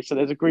 exactly. So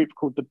there's a group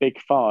called the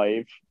Big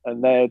Five,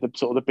 and they're the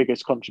sort of the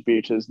biggest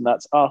contributors, and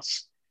that's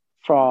us,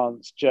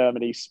 France,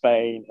 Germany,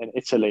 Spain, and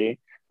Italy.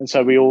 And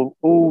so we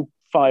all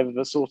 5 of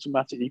us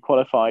automatically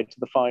qualified to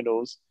the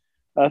finals.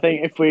 And I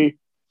think if we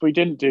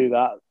didn't do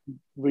that,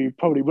 we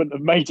probably wouldn't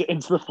have made it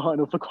into the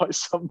final for quite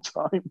some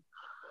time.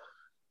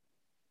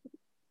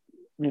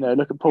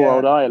 Look at poor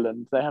old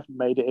Ireland. They haven't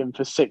made it in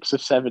for 6 or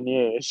 7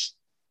 years.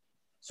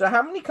 So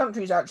how many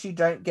countries actually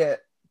don't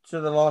get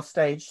to the last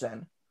stage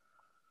then?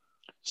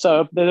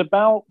 So there's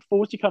about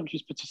 40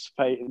 countries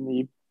participate in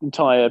the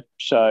entire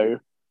show.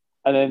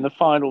 And then in the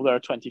final, there are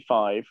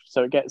 25.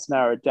 So it gets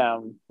narrowed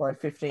down by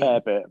 15. A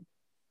fair bit.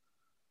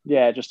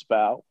 Yeah, just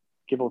about.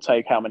 Give or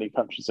take how many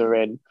countries are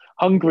in.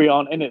 Hungary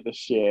aren't in it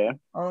this year,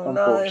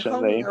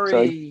 unfortunately. No,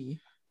 Hungary.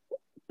 So,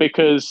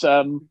 because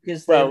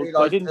they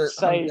realised that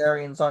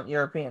Hungarians aren't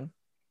European.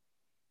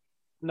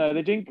 No,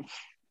 they didn't.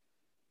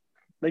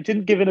 They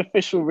didn't give an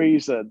official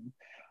reason,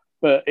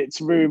 but it's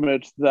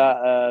rumoured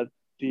that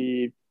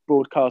the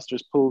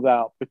broadcasters pulled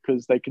out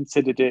because they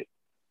considered it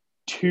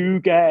too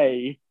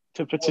gay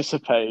to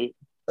participate.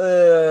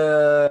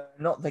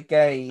 Not the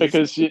gays.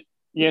 Because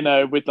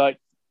with like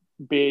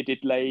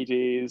bearded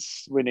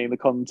ladies winning the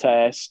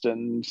contest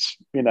and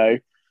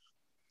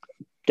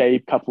gay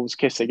couples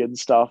kissing and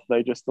stuff,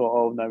 they just thought,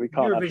 oh no, we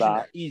can't have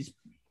that. Is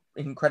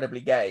incredibly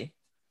gay.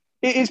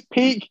 It is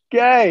peak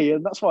gay,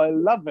 and that's why I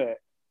love it.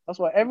 That's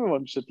why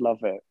everyone should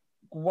love it.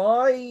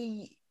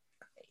 Why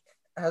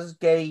has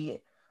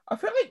gay? I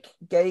feel like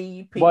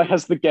gay people. Why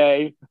has the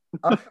gay?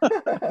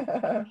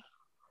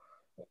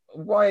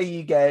 Why are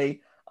you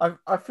gay?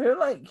 I feel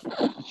like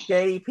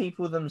gay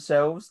people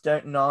themselves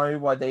don't know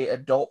why they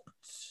adopt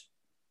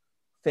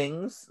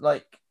things.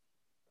 Like,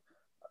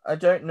 I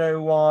don't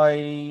know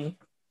why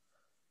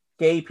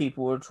gay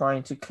people are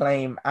trying to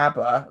claim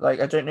ABBA. Like,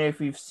 I don't know if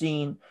you've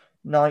seen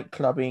night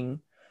clubbing.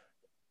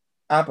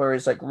 ABBA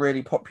is like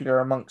really popular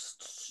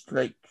amongst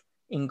like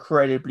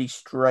incredibly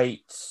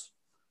straight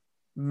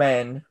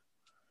men.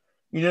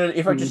 You know,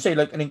 if I just say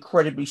like an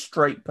incredibly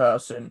straight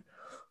person,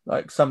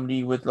 like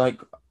somebody with like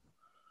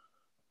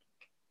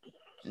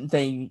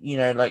they, you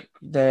know, like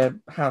their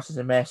house is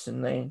a mess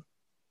and they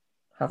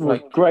have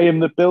like Graham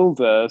the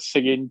Builder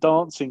singing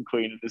Dancing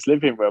Queen in his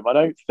living room. I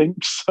don't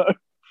think so.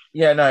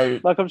 yeah, no,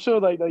 Like, I'm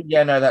sure they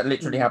yeah, no, that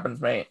literally happens,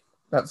 mate.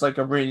 That's like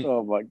a really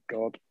Oh my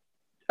God.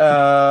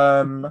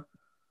 um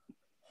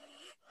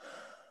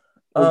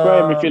Well,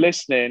 Graham, if you're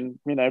listening,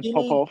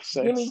 pop off,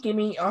 sis.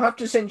 gimme. I'll have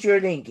to send you a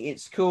link.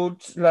 It's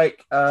called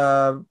like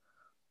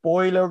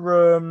Boiler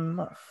Room.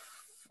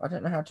 I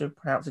don't know how to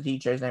pronounce the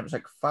DJ's name. It's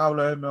like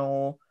Fowler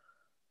More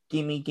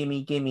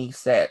Gimme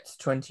Set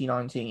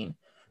 2019.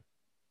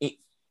 It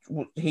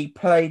he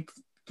played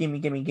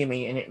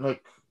Gimme, and it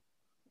like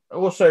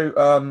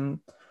also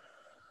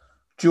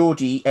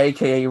Geordie,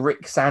 aka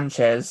Rick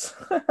Sanchez,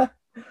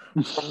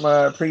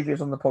 from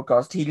previous on the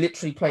podcast. He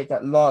literally played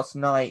that last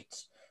night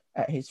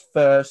at his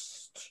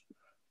first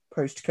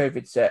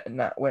post-COVID set,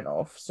 and that went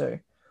off. So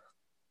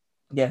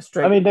yeah,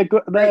 straight. I mean, they're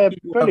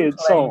brilliant claim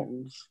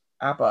songs.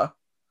 ABBA.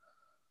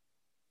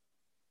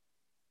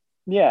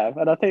 Yeah,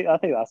 and I think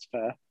that's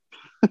fair.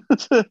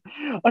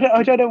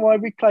 I don't know why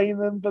we claim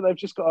them, but they've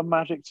just got a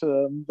magic to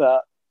them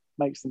that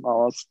makes them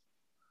ours.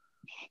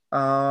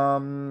 I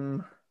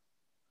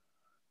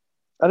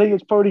think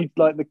it's probably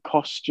like the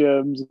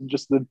costumes and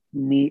just the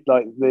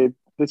like the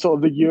sort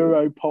of the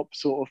Euro pop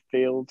sort of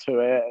feel to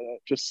it. And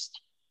it just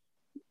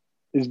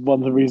is one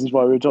of the reasons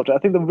why we adopted it. I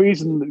think the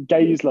reason that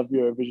gays love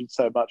Eurovision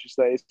so much is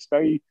that it's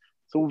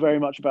all very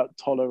much about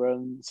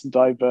tolerance and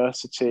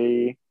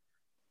diversity,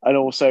 and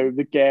also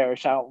the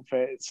garish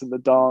outfits and the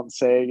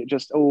dancing. It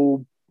just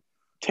all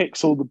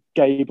ticks all the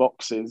gay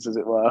boxes, as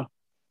it were.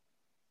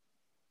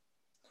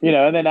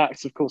 And then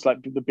acts, of course,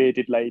 like the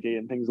bearded lady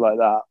and things like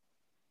that.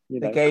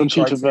 The gay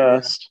Conchita criteria.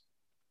 Wurst.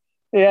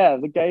 Yeah,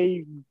 the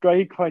gay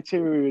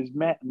criteria is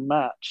met and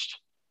matched.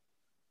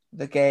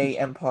 The gay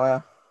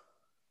empire.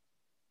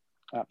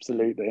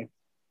 Absolutely.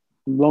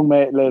 Long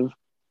may it live.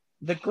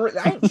 The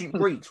ancient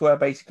Greeks were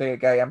basically a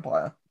gay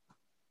empire.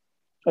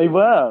 They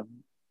were.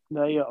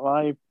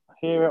 I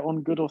hear it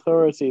on good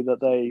authority that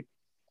they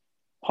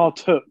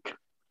partook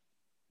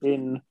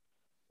in.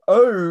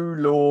 Oh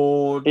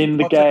Lord! In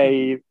the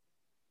gay.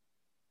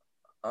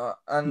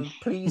 And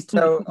please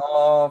tell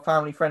our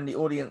family-friendly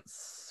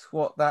audience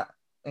what that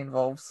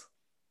involves.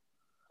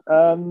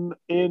 When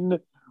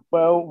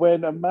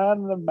a man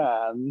and a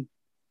man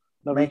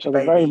love each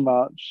other very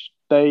much,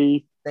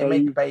 they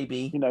make a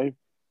baby.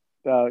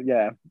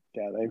 Yeah.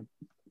 They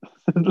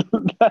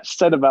less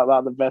said about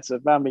that, the better.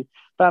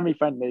 Family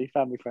friendly.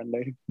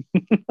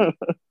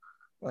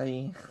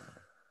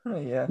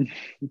 Yeah.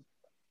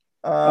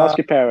 Ask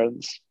your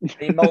parents.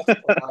 They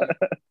multiply.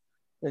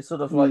 They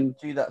sort of like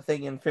do that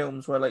thing in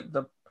films where like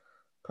the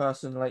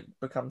person like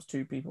becomes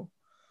two people.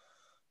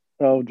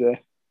 Oh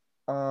dear.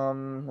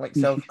 Like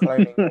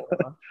self-cloning.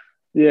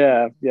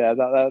 Yeah.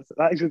 That's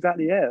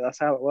exactly it. That's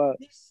how it works.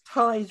 This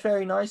ties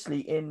very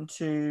nicely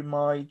into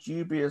my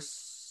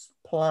dubious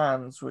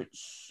plans,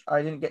 which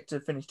I didn't get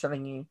to finish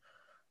telling you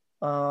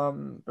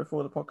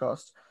before the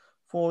podcast,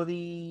 for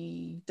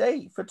the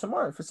day for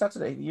tomorrow, for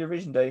Saturday, the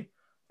Eurovision day.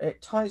 It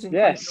ties in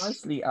quite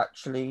nicely,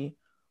 actually.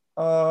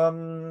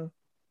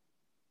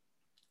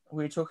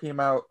 We're talking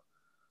about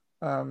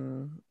I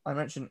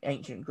mentioned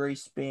ancient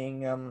Greece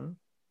being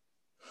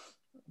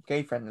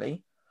gay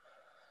friendly.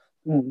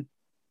 The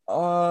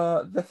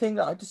thing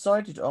that I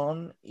decided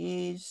on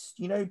is,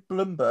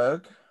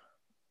 Bloomberg,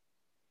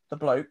 the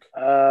bloke.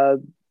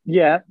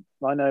 Yeah,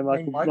 I know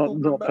Michael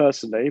not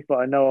personally, but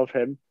I know of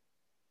him.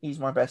 He's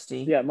my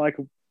bestie. Yeah,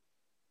 Michael.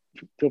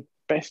 Your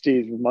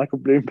bestie is with Michael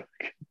Bloomberg.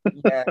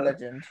 Yeah,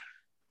 legend.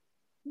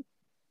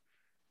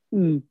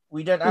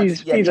 We don't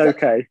actually. He's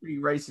okay. Pretty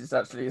racist,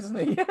 actually, isn't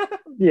he?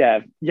 yeah,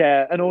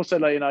 and also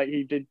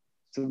he did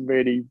some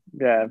really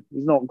he's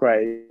not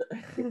great.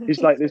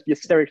 He's like this your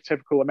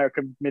stereotypical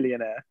American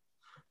millionaire.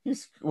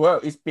 He's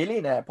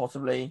billionaire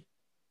possibly.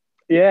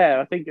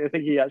 Yeah, I think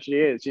he actually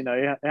is. You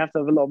have to have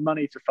a lot of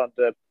money to fund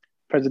a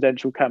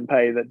presidential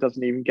campaign that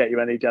doesn't even get you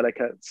any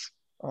delegates.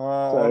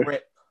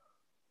 Rip.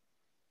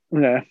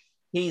 Yeah.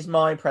 He's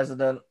my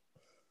president.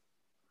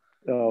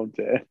 Oh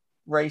dear.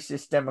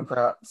 Racist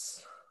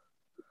Democrats.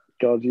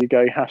 God, you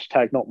go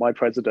hashtag not my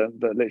president,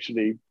 but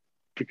literally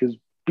because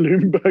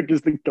Bloomberg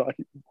is the guy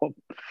you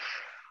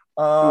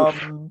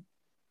want.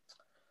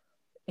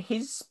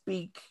 His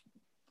big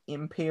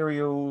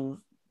imperial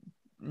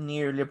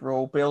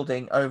neoliberal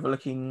building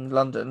overlooking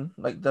London,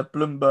 like the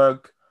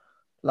Bloomberg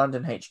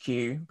London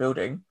HQ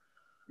building,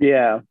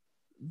 Yeah.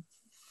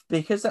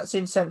 because that's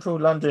in central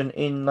London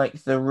in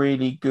like the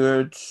really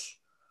good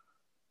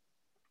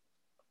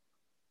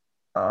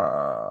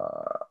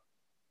uh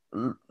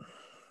Yeah,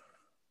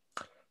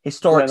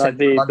 historic like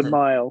central the London.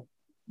 mile.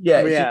 Yeah,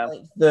 it's in Yeah,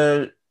 like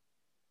the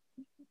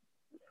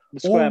the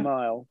square all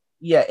mile.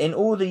 yeah, in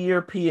all the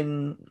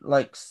European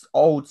like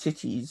old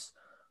cities,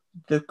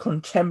 the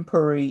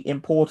contemporary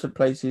important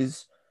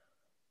places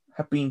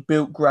have been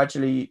built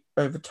gradually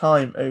over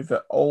time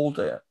over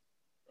older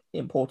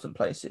important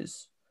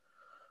places.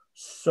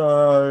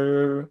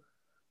 So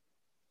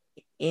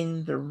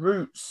in the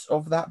roots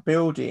of that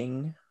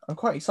building, I'm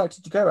quite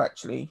excited to go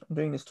actually. I'm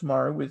doing this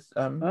tomorrow with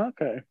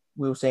Okay.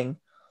 Will Singh.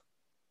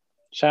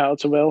 Shout out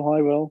to Will.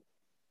 Hi, Will.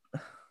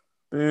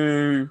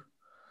 Boo.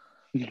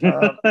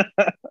 Um,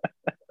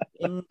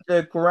 in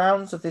the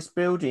grounds of this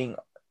building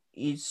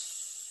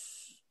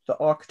is the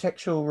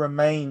architectural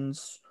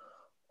remains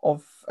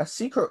of a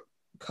secret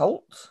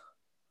cult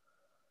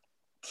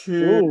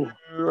to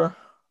Ooh,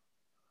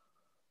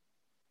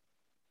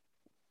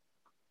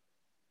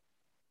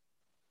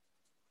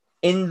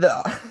 in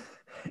the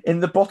in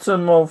the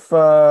bottom of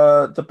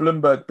the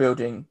Bloomberg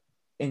building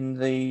in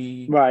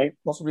the right.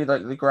 possibly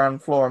like the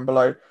ground floor and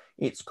below.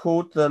 It's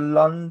called the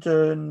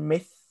London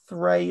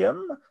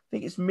Mithraeum. I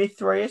think it's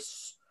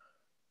Mithraeus.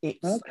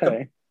 It's like a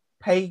Okay.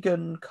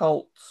 pagan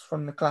cult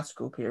from the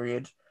classical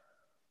period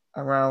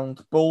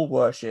around bull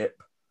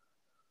worship.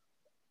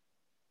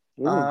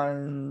 Ooh.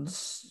 And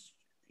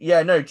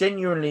yeah, no,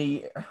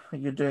 genuinely,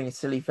 you're doing a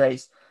silly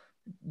face.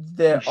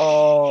 There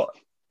are,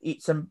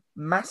 it's a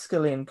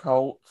masculine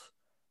cult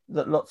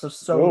that lots of Oh.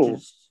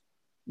 soldiers,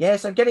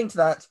 yes, I'm getting to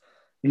that.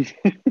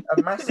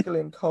 A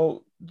masculine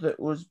cult that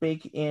was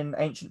big in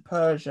ancient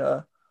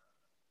Persia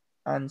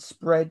and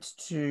spread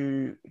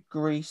to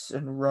Greece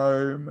and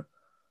Rome.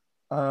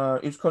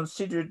 It was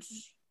considered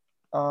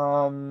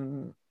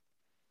um,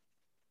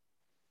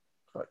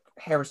 like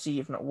heresy,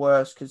 if not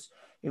worse, because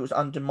it was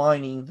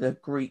undermining the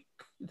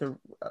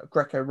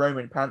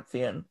Greco-Roman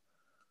pantheon.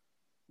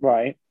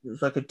 Right. It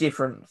was like a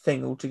different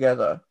thing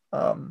altogether.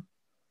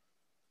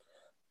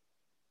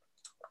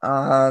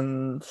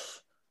 And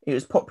it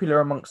was popular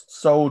amongst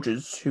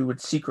soldiers who would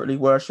secretly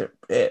worship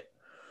it.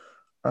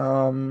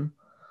 Um,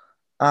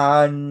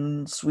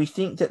 and we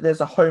think that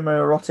there's a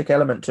homoerotic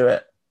element to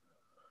it.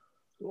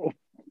 Oh.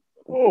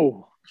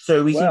 Oh.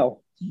 So we think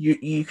Well.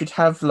 you could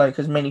have like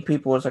as many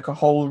people as like a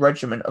whole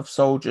regiment of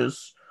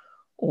soldiers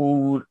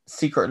all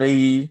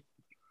secretly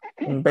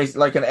basically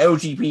like an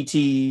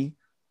LGBT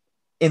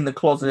in the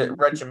closet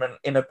regiment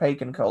in a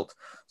pagan cult.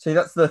 So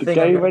that's the The thing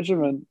I'm gay going.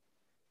 regiment.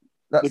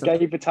 That's The the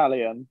gay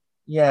battalion.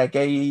 yeah,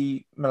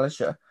 gay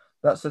militia.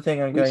 That's the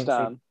thing I'm We going to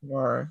stand.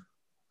 tomorrow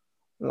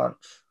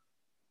lunch.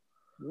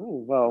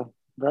 Oh, well,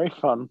 very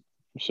fun.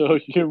 I'm sure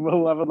you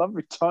will have a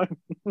lovely time.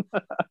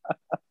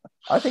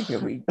 I think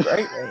it'll be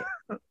great,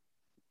 mate.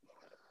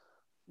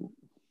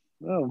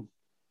 Oh,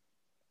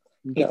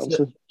 you get It's up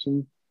a to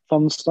some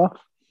fun stuff.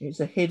 it's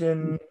a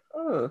hidden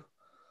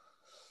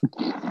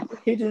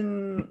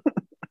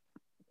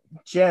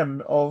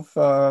gem of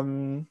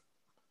London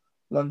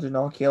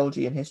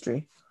archaeology and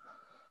history.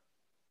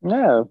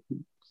 Yeah,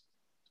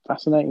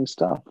 fascinating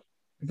stuff.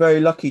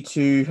 Very lucky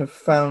to have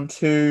found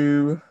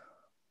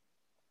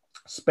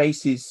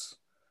spaces,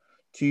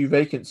 two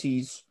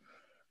vacancies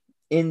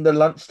in the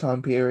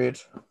lunchtime period.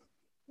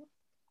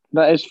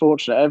 That is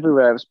fortunate.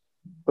 Everywhere is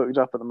booked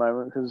up at the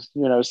moment because,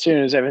 as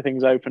soon as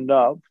everything's opened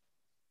up,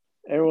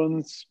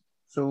 everyone's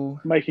So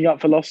making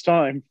up for lost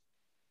time.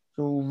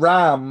 so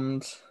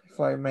rammed, if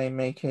I may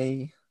make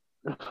a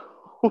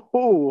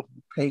Oh,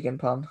 pagan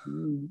pun.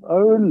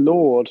 oh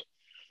Lord.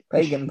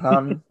 Pagan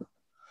pun.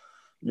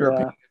 You're a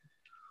Yeah,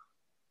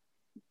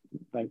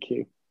 thank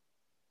you.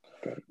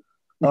 Great.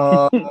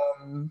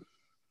 um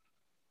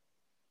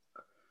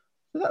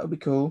so that would be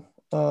cool.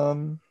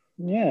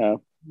 Yeah,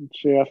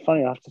 sure.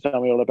 Funny. You have to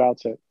tell me all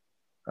about it.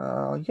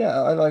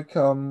 Yeah, I like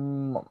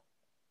that.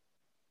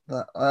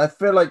 I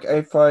feel like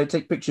if I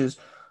take pictures,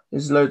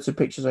 there's loads of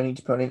pictures I need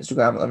to put on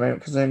Instagram at the moment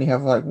because I only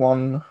have like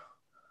one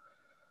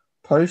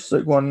post,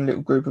 like one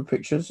little group of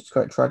pictures. It's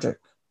quite tragic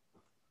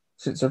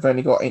since I've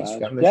only got Sad.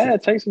 Instagram this year. Yeah,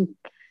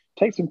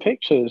 take some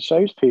pictures.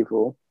 Shows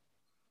people.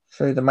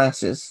 Show the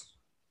masses.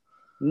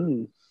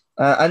 Mm.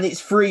 And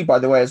it's free, by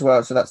the way, as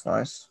well, so that's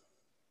nice.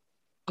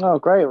 Oh,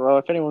 great. Well,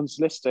 if anyone's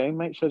listening,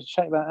 make sure to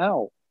check that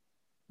out.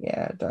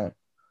 Yeah, don't.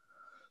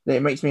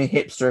 It makes me a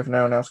hipster if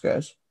no one else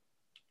goes.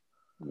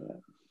 Yeah.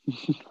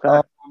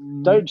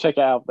 Um, Don't check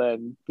it out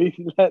then.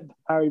 Let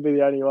Harry be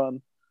the only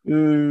one.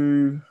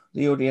 ooh,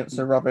 the audience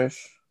are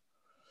rubbish.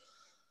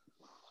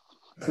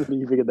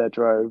 Leaving in their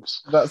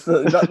droves. That's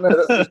the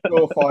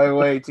surefire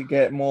way to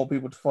get more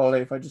people to follow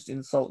if I just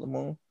insult them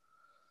all.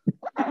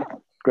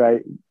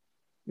 Great.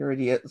 You're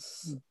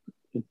idiots.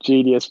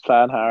 Genius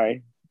plan,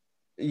 Harry.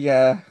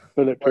 Yeah.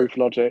 Bulletproof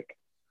logic.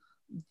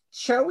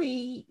 Shall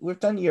we? We've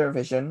done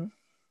Eurovision.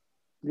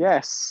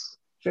 Yes.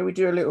 Shall we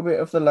do a little bit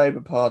of the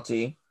Labour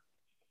Party?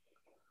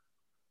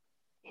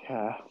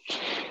 Yeah.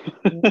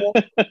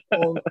 What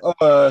on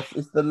earth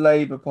is the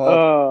Labour Party?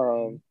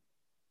 Oh,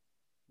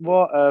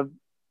 what a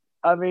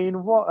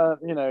what a,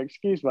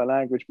 excuse my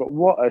language, but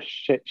what a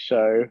shit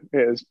show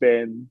it has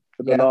been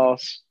for the Yeah.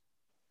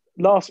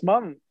 last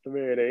month,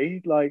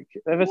 really. Like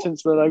ever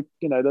since the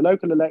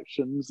local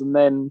elections and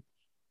then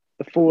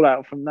the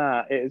fallout from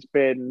that, it has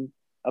been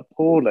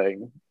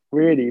appalling,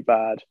 really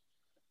bad.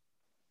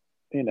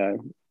 You know,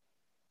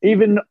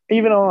 even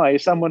I,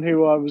 someone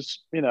who I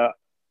was,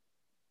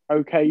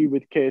 okay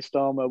with Keir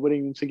Starmer,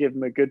 willing to give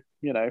him a good,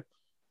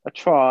 a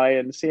try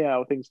and see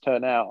how things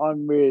turn out.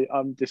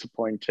 I'm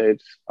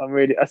disappointed. I'm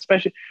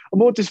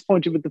more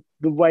disappointed with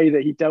the way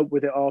that he dealt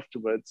with it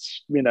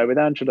afterwards. With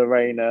Angela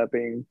Rayner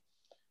being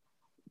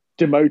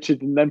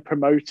demoted and then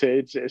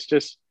promoted. It's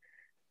just,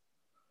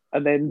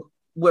 and then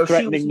Well,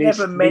 threatening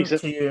these.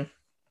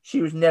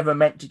 She was never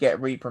meant to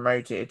get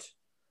re-promoted.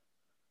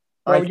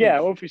 Well, yeah,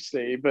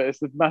 obviously, but it's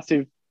the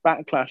massive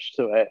backlash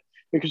to it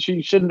because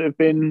she shouldn't have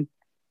been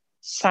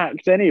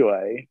sacked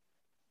anyway.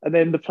 And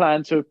then the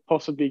plan to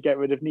possibly get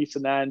rid of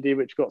Nisa Nandi,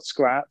 which got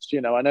scrapped.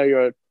 I know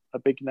you're a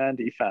big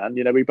Nandi fan.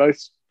 We both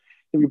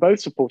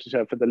supported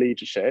her for the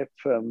leadership.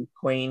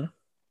 Queen.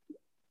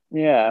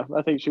 Yeah,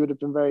 I think she would have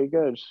been very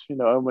good.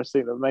 I almost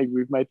think that maybe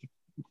we've made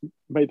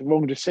the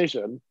wrong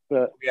decision,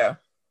 but yeah,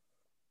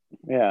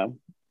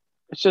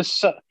 it's just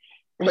so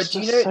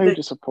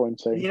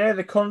disappointing.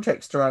 The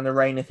context around the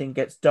Rayner thing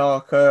gets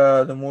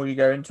darker the more you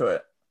go into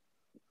it.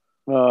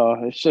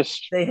 Oh, it's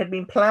just they had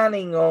been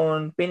planning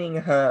on binning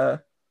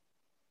her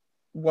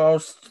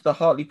whilst the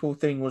Hartlepool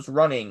thing was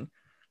running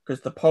because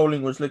the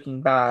polling was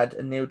looking bad,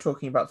 and they were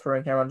talking about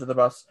throwing her under the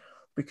bus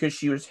because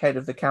she was head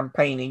of the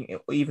campaigning,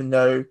 even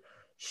though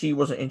she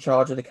wasn't in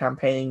charge of the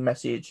campaigning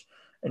message.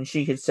 And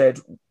she had said,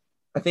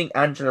 I think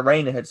Angela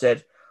Rayner had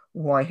said,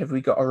 why have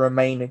we got a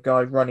Remainer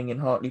guy running in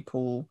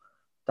Hartlepool?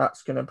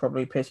 That's going to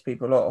probably piss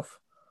people off.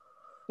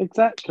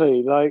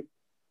 Exactly.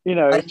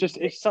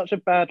 It's such a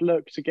bad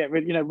look to get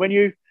rid.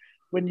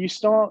 When you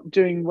start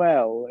doing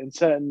well in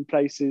certain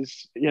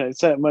places, in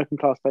certain working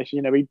class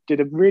places, we did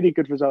a really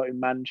good result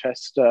in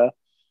Manchester,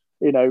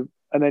 and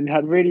then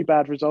had really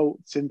bad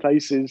results in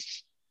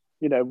places,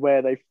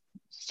 where they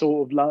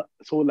sort of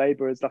saw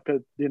Labour as like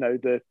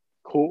the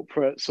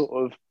corporate sort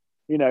of,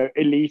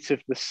 elite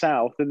of the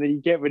South. And then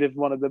you get rid of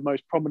one of the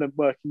most prominent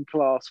working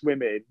class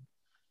women,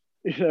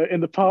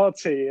 in the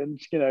party and,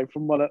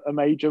 from a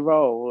major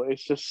role.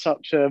 It's just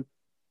such a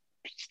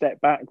step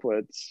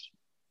backwards.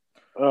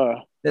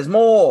 There's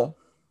more.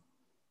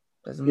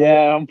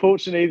 Yeah,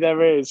 unfortunately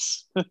there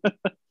is. One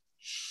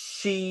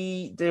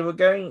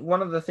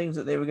of the things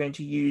that they were going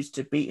to use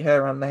to beat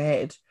her on the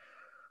head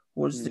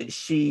was that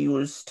she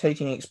was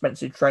taking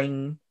expensive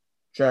train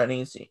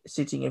journeys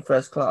sitting in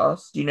first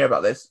class. Do you know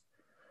about this?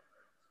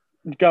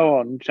 Go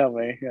on, tell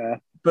me. Yeah.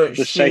 But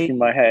just shaking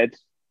my head.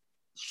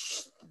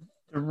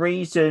 The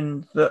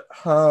reason that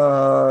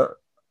her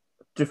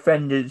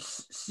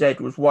defenders said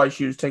was why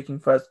she was taking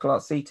first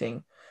class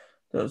seating,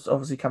 that was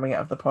obviously coming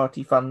out of the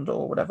party fund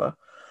or whatever,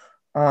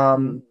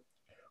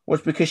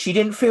 was because she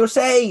didn't feel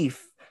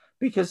safe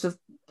because of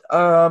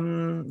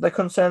the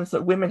concerns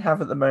that women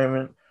have at the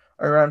moment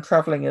around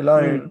traveling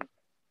alone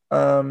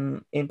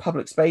in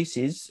public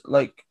spaces,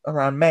 like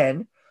around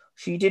men.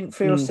 She didn't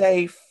feel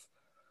safe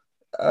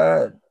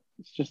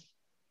it's just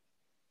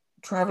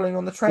traveling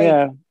on the train.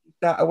 Yeah,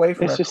 that away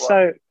from it's everyone. Just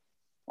so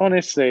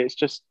honestly, it's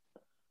just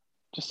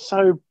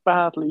so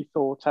badly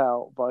thought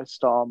out by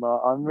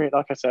Starmer. I'm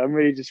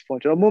really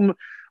disappointed. I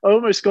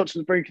almost got to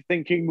the brink of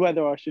thinking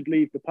whether I should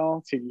leave the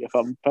party, if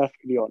I'm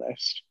perfectly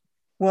honest.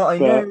 Well, I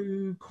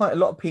know quite a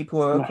lot of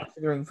people are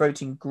considering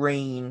voting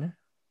Green.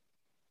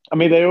 I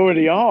mean, they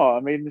already are.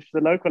 I mean, if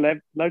the local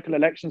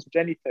elections, which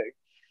anything,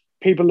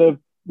 people are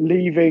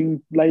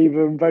leaving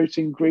Labour and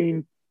voting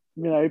Green,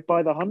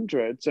 by the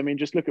hundreds. I mean,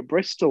 just look at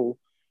Bristol,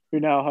 who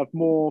now have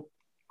more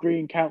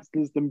Green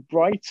councillors than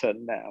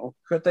Brighton now.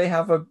 Could they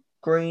have a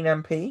Green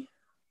MP?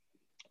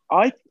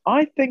 I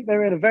think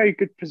they're in a very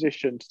good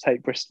position to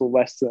take Bristol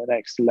West to the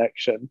next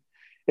election.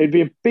 It'd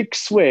be a big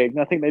swing.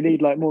 I think they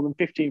need like more than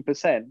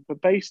 15%.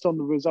 But based on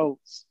the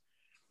results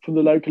from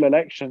the local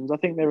elections, I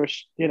think I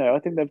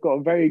think they've got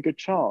a very good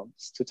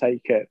chance to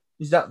take it.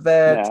 Is that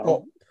their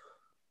top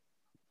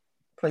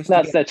place?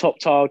 That's their top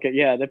target.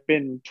 Yeah, they've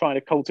been trying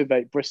to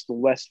cultivate Bristol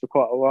West for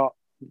quite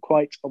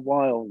a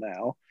while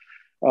now.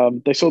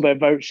 They saw their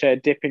vote share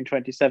dip in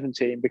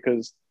 2017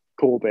 because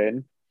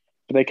Corbyn,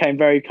 but they came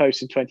very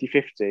close in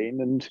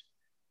 2015, and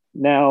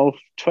now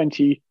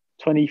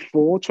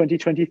 2024,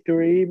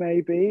 2023,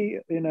 maybe,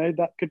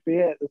 that could be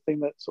it. The thing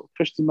that sort of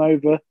pushed them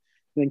over.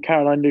 And then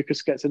Caroline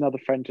Lucas gets another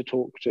friend to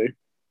talk to in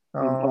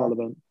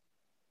Parliament.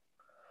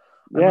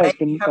 Yeah, it's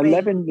been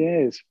 11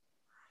 years.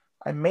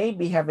 I may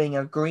be having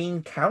a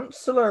Green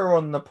councillor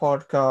on the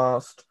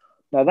podcast.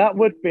 Now that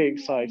would be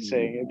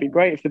exciting. It'd be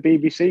great if the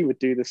BBC would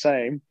do the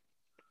same.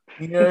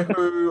 You know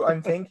who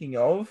I'm thinking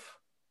of?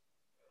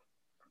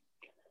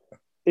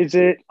 Is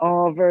it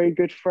our very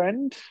good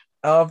friend?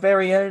 Our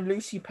very own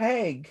Lucy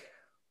Pegg.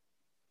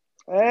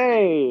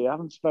 Hey, I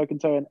haven't spoken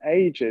to her in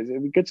ages.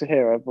 It'd be good to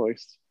hear her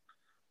voice.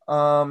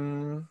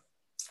 How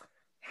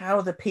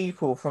the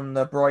people from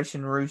the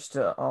Brighton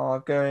Rooster are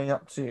going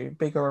up to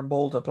bigger and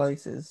bolder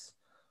places.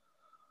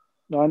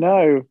 I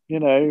know,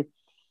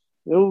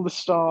 all the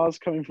stars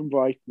coming from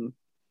Brighton,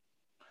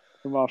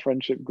 from our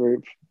friendship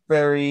group.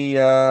 Very,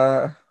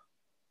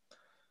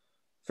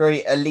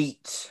 very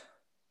elite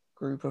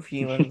group of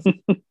humans.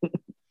 Um,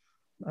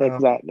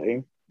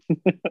 Exactly.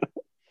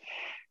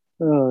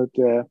 Oh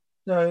dear.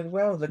 no,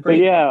 well, the But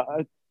Green. yeah,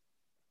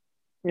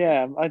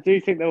 I do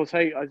think they'll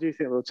take. I do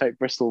think they'll take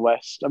Bristol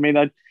West. I mean,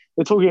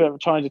 they're talking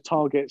about trying to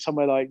target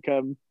somewhere like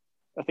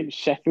I think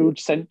Sheffield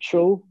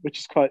Central, which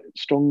is quite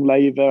strong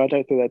Labour. I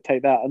don't think they'd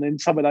take that. And then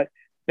somewhere like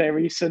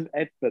Bury St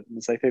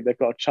Edmunds, they think they've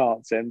got a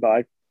chance in,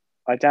 but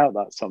I doubt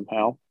that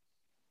somehow.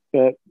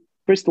 But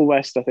Bristol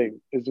West, I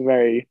think, is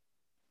very,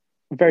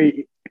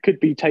 very could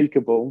be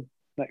takeable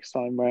next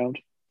time round.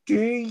 Do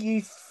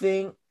you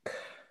think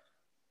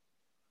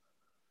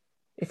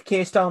if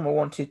Keir Starmer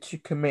wanted to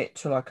commit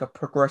to like a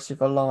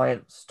progressive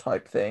alliance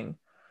type thing,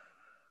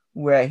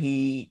 where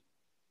he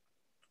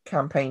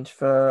campaigned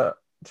for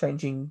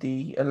changing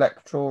the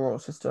electoral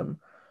system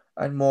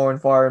and more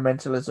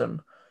environmentalism,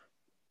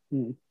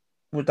 Hmm.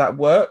 would that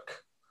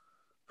work?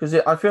 Because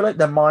I feel like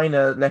the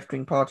minor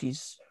left-wing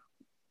parties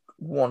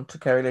want a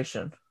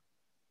coalition.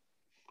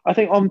 I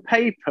think on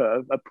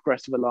paper a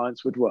progressive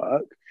alliance would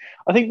work.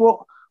 I think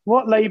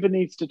what Labour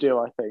needs to do,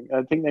 I think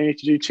they need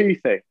to do two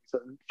things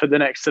for the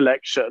next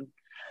election.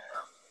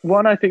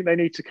 One, I think they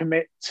need to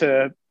commit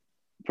to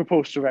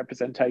proportional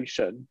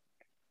representation.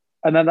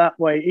 And then that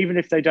way, even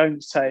if they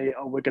don't say,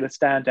 oh, we're going to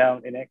stand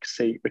down in X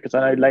seat, because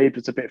I know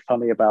Labour's a bit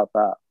funny about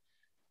that,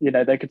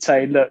 they could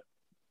say, look,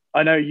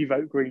 I know you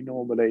vote Green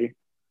normally,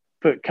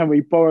 but can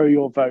we borrow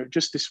your vote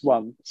just this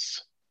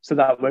once? So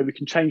that way we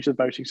can change the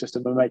voting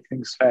system and make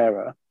things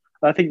fairer.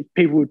 And I think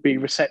people would be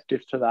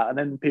receptive to that. And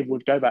then people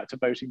would go back to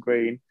voting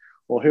Green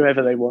or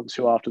whoever they want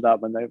to after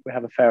that when we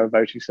have a fairer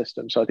voting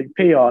system. So I think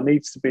PR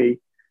needs to be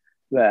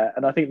there.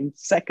 And I think the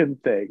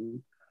second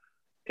thing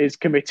is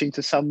committing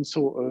to some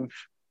sort of,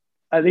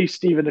 at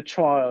least even a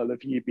trial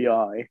of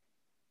UBI,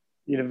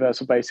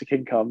 universal basic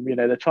income.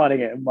 They're trying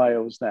it in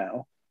Wales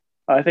now.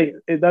 I think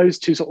those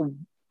two sort of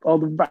are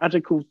the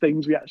radical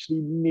things we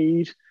actually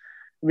need.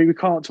 I mean, we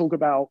can't talk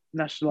about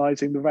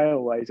nationalising the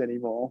railways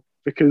anymore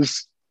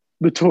because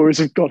the Tories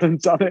have gone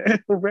and done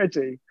it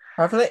already.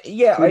 Have they?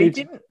 Yeah, So we I need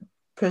to, didn't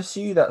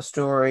pursue that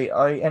story.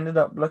 I ended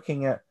up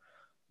looking at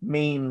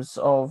memes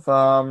of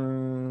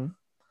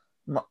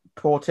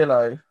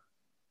Portillo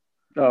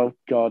oh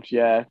God,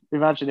 yeah.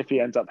 Imagine if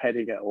he ends up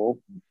heading it all,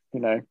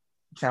 Choo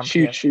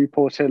champion. choo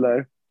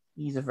Portillo.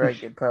 He's a very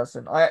good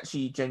person. I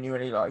actually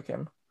genuinely like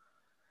him.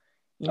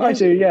 I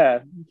do, yeah.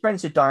 He's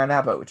friends with Diane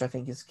Abbott, which I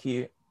think is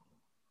cute.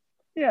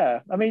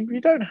 Yeah. I mean,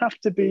 you don't have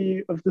to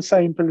be of the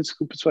same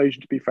political persuasion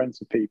to be friends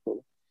with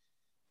people.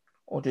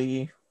 Or do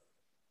you?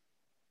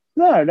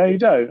 No, you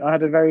don't. I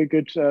had a very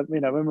good,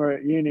 when we were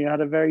at uni, I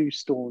had a very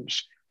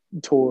staunch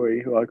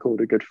Tory who I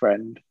called a good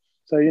friend.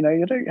 So, you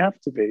don't have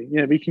to be.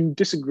 We can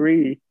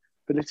disagree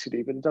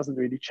politically, but it doesn't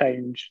really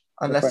change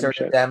the Unless they're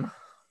friendship. them.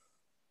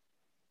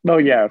 Well,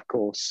 yeah, of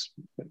course.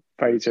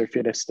 Fraser, if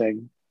you're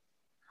listening.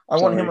 I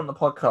want him Sorry. on the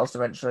podcast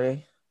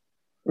eventually.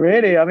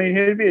 Really? I mean,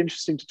 he'd be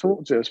interesting to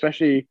talk to,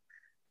 especially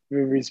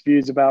with his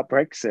views about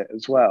Brexit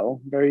as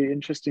well. Very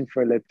interesting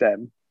for a Lib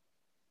Dem.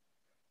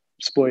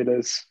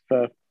 Spoilers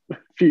for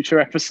future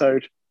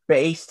episode.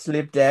 Based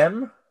Lib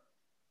Dem.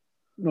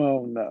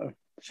 Oh, no.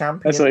 Let's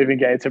Champion. not even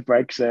get into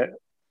Brexit.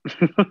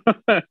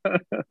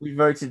 We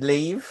voted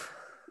leave.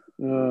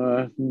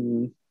 Hmm.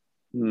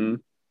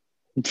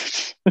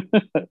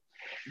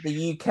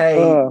 The UK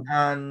Oh,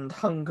 and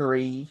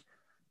Hungary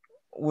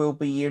will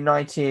be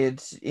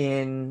united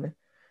in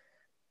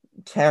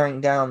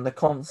tearing down the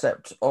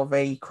concept of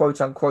a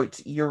quote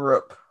unquote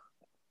Europe.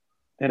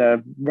 in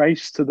a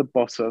race to the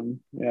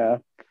bottom. Yeah.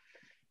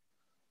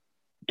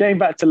 Getting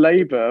back to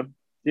Labour,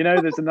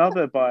 there's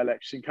another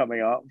by-election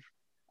coming up.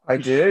 I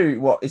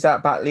do. What is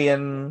that, Batley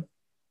and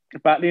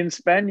Batley and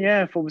Spen,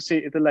 yeah, former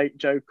seat of the late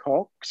Jo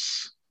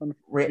Cox.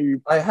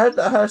 I heard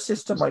that her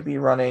sister might be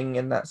running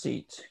in that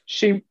seat.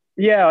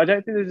 I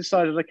don't think they've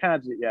decided a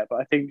candidate yet,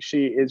 but I think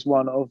she is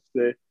one of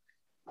the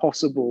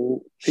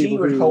possible people She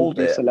would who will hold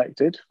be it.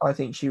 selected. I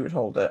think she would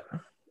hold it.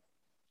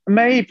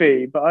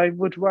 Maybe, but I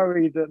would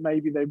worry that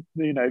maybe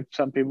they,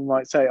 some people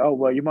might say, "Oh,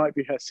 well, you might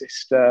be her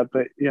sister,"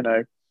 but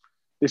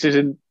this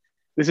isn't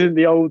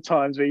the old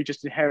times where you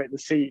just inherit the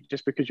seat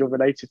just because you're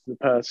related to the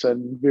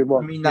person. We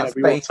want, we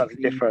want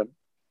something different.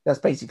 That's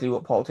basically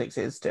what politics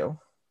is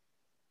still.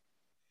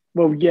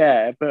 Well,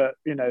 yeah, but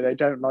they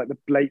don't like the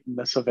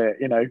blatantness of it.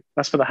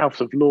 That's for the House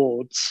of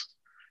Lords.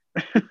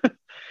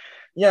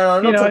 Yeah,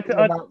 I'm not talking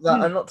about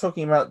that. I'm not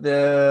talking about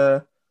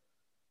the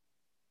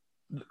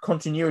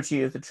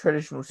continuity of the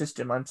traditional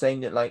system. I'm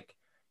saying that, like,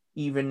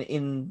 even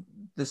in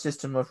the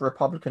system of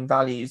Republican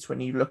values, when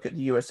you look at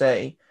the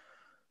USA,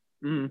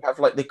 you have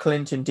like the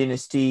Clinton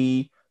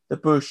dynasty, the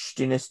Bush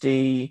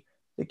dynasty,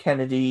 the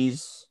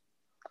Kennedys.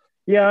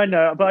 Yeah, I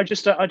know, but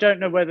I don't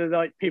know whether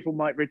like people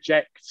might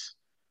reject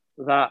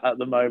that at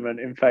the moment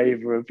in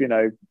favour of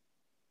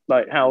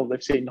like how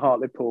they've seen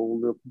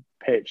Hartlepool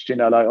pitched,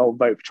 like oh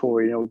vote for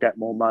Tory and you'll get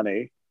more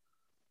money,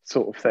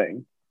 sort of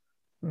thing.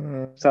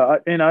 Mm. So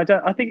I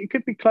don't. I think it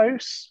could be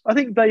close. I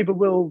think Labour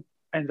will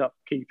end up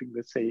keeping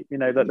the seat.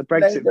 That If the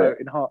Brexit Labour,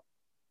 vote in Hart.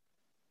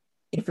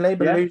 if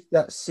Labour Yeah. lose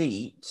that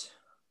seat,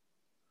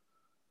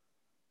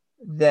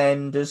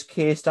 then does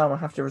Keir Starmer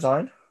have to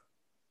resign?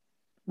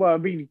 Well, I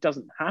mean, he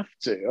doesn't have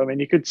to. I mean,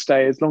 he could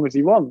stay as long as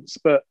he wants.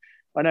 But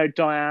I know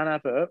Diane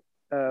Abbott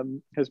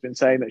has been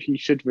saying that he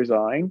should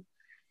resign.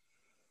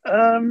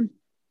 Um,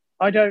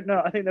 I don't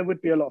know. I think there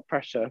would be a lot of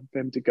pressure for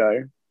him to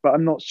go, but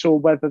I'm not sure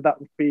whether that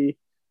would be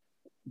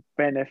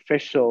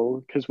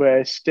beneficial because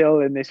we're still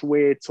in this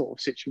weird sort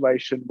of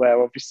situation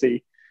where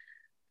obviously,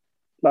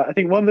 like, I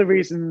think one of the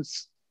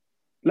reasons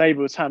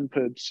Labour was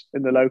hampered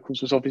in the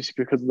locals was obviously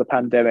because of the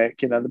pandemic.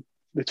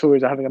 The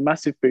Tories are having a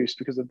massive boost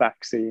because of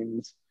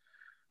vaccines,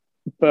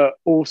 but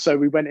also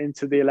we went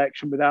into the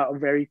election without a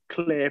very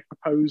clear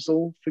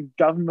proposal for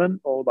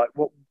government or like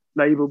what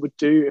Labour would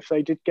do if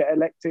they did get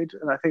elected.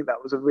 And I think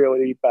that was a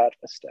really bad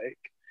mistake.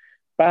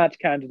 Bad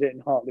candidate in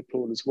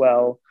Hartlepool as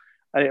well.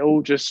 And it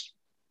all just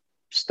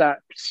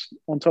stacked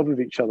on top of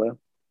each other.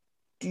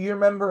 Do you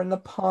remember in the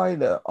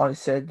pilot I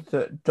said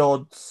that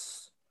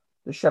Dodds,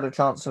 the Shadow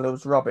Chancellor,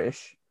 was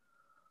rubbish?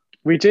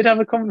 We did have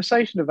a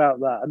conversation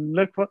about that, and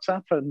look what's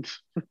happened.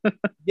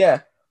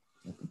 Yeah,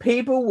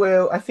 people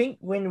will. I think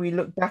when we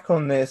look back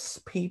on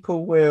this,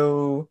 people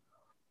will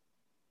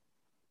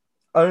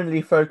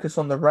only focus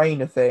on the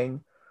Rayner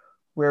thing,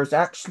 whereas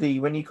actually,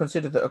 when you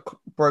consider that a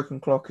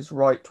broken clock is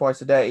right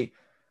twice a day,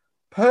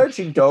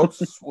 purging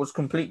Dodds was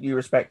completely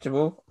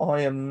respectable.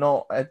 I am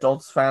not a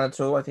Dodds fan at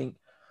all.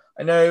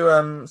 I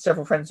know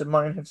several friends of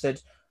mine have said,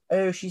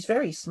 "Oh, she's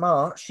very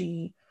smart.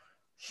 She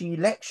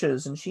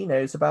lectures and she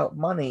knows about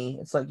money."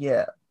 It's like,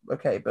 yeah,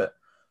 okay, but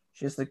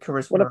she has the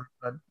Well, charisma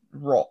of a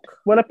rock.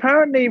 well,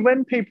 apparently,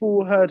 when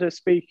people heard her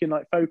speak in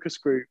like focus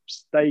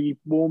groups, they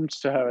warmed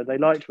to her. They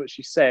liked what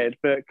she said,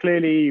 but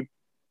clearly,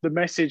 the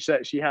message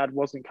that she had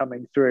wasn't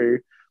coming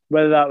through.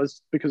 Whether that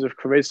was because of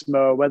charisma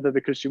or whether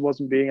because she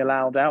wasn't being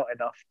allowed out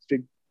enough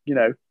you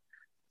know,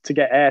 to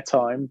get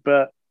airtime.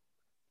 But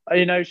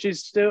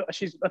she's.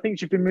 I think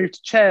she's been moved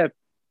to chair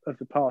of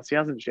the party,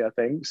 hasn't she? I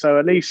think so.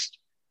 At least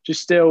she's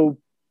still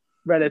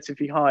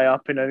relatively high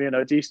up in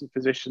a decent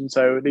position.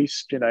 So at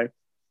least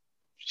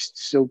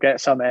still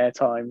get some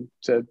airtime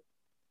to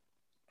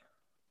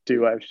do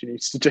whatever she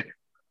needs to do.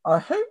 I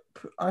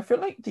feel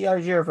like the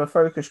idea of a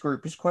focus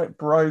group is quite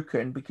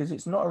broken because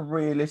it's not a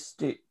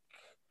realistic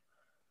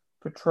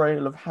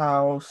portrayal of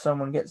how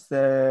someone gets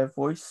their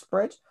voice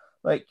spread.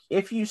 Like,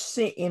 if you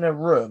sit in a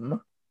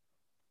room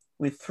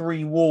with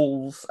three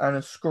walls and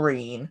a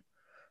screen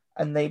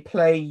and they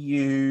play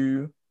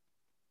you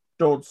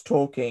Dodds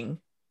talking,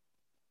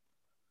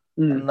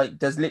 and like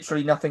there's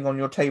literally nothing on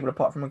your table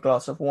apart from a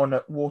glass of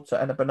water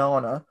and a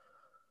banana,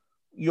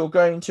 you're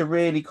going to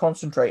really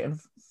concentrate and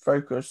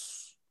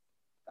focus.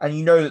 And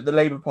you know that the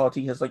Labour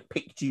Party has like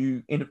picked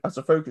you in as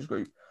a focus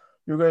group.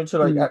 You're going to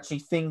like actually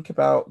think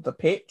about the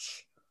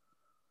pitch.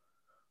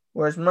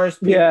 Whereas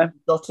most people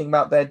dotting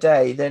about their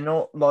day, they're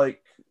not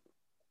like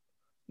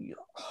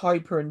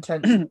hyper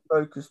intensely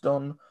focused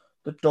on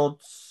the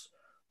Dodds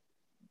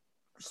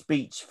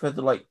speech for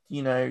the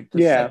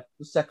the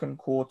second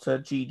quarter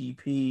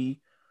GDP.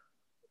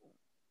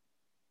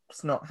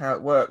 It's not how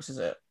it works, is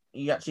it?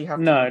 You actually have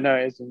to. No,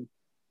 it isn't.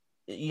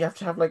 You have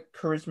to have like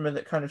charisma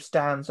that kind of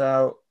stands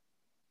out.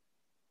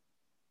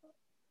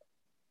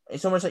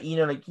 It's almost like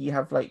like you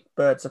have like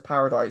birds of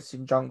paradise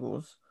in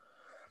jungles,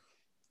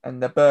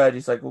 and the bird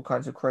is like all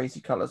kinds of crazy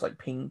colors, like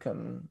pink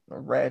and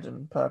red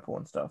and purple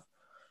and stuff.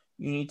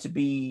 You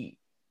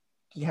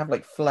have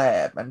like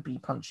flair and be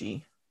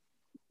punchy.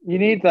 You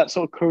need that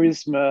sort of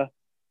charisma,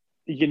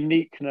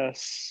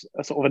 uniqueness,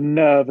 a sort of a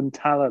nerve and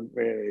talent,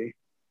 really.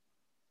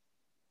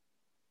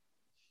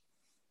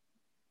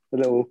 A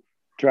little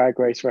Drag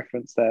Race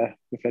reference there,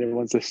 if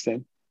anyone's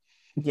listening.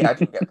 Yeah, I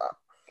didn't get that.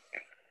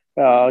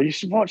 Oh, you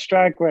should watch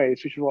Drag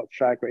Race. We should watch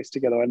Drag Race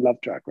together. I love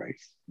Drag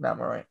Race. No,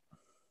 I'm all right.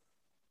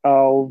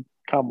 Oh,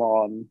 come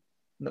on.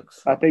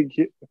 Looks fun. I think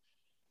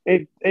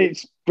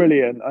it's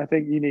brilliant. I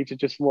think you need to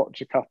just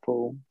watch a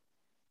couple.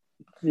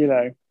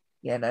 Yeah,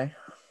 no.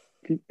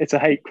 It's a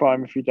hate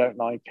crime if you don't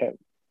like it.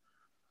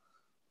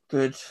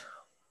 Good.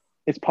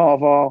 It's part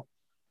of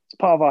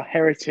our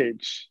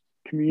heritage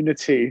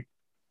community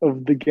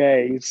of the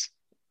gays.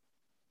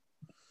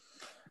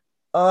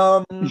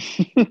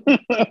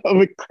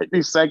 We quickly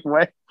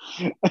segue.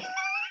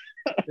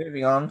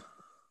 Moving on.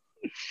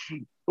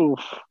 Oof.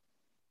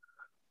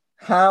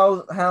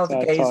 How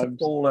the gays have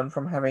fallen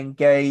from having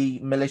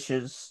gay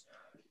militias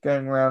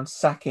going around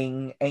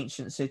sacking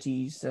ancient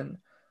cities and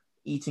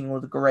eating all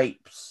the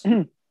grapes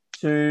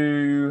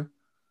to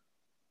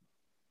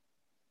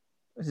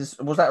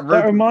was that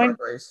RuPaul's Drag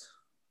Race?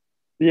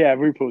 Yeah,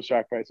 RuPaul's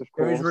Drag Race, of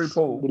course. Who is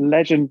RuPaul? The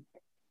legend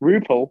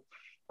RuPaul.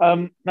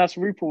 That's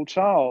RuPaul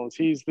Charles.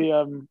 He's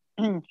the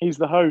he's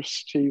the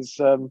host. He's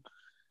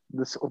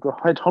the sort of the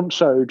head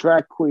honcho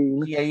drag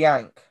queen. Yeah,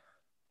 Yank.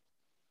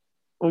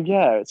 Well,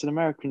 yeah, it's an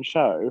American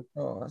show,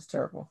 Oh, that's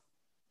terrible.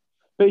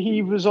 but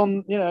he was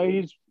on.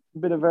 He's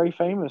been a very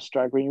famous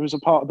drag queen. He was a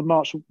part of the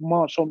March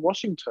on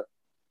Washington.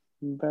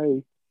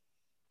 Very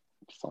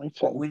What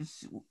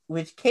exciting.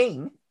 with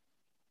King?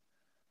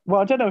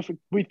 Well, I don't know if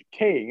with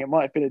King it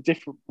might have been a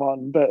different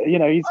one, but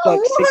he's like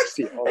Oh,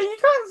 60 odd. you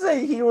can't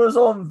say he was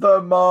on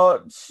the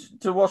March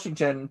to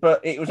Washington,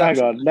 but it was Hang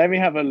actually. on, let me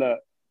have a look.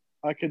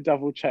 I can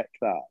double check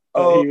that.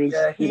 But Oh he was,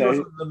 yeah, he was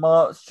on the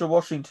March to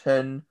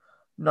Washington,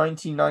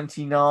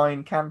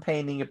 1999,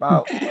 campaigning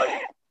about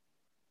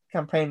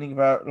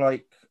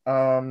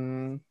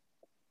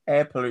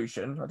air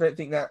pollution. I don't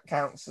think that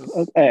counts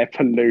as. air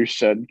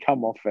pollution.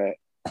 Come off it.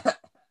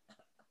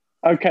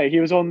 Okay, he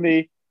was on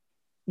the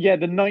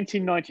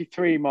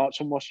 1993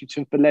 March on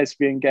Washington for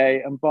lesbian,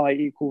 gay, and bi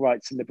equal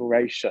rights and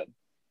liberation.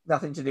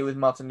 Nothing to do with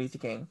Martin Luther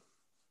King.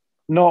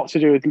 Not to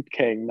do with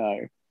King,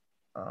 no.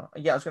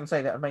 Yeah, I was going to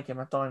say that would make him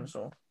a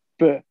dinosaur.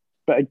 But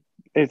it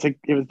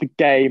was the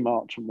gay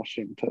March on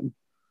Washington.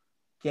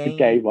 Gay, the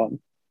gay one.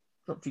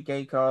 Dropped your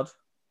gay card.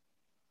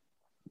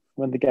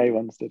 When the gay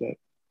ones did it.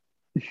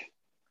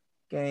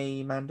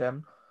 Gay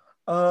Mandem.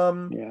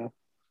 Yeah.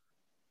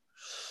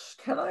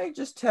 Can I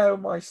just tell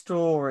my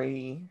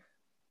story?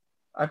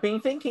 I've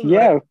been thinking.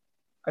 Yeah.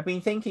 I've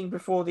been thinking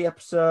before the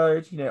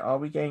episode. Are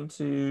we going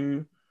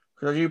to?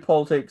 Because I do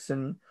politics,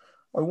 and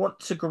I want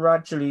to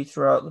gradually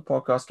throughout the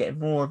podcast get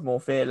more and more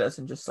fearless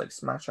and just like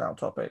smash out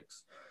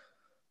topics.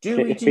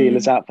 Get your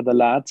feelers out for the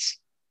lads.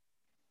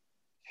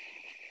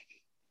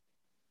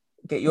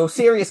 Get your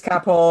serious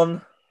cap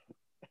on.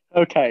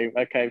 Okay.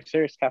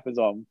 Serious cap is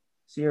on.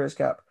 Serious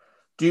cap.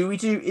 Do we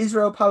do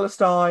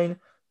Israel-Palestine?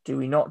 Do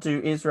we not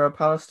do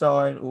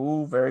Israel-Palestine?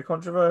 Oh, very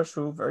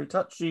controversial, very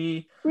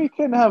touchy. We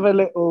can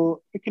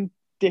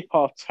dip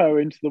our toe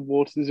into the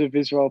waters of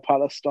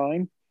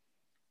Israel-Palestine.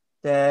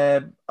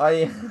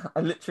 I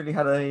literally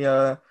had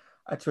a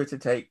Twitter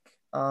take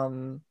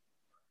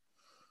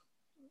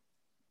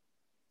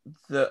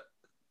that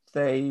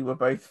they were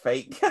both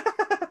fake.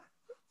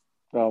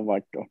 Oh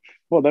my god!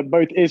 Well, they're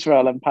both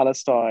Israel and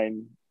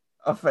Palestine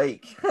are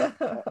fake.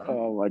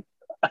 Oh my!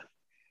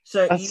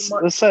 So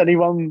there's certainly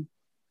one.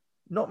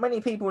 Not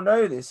many people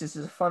know this. This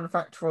is a fun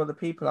fact for other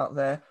people out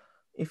there.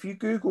 If you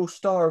Google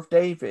Star of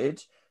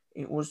David,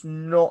 it was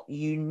not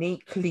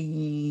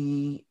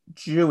uniquely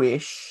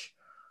Jewish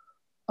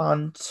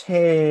until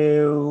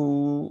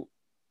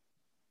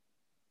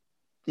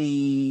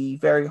the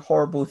very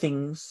horrible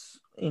things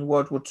in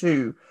World War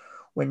II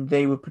when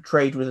they were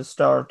portrayed with a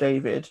Star of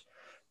David.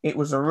 It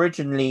was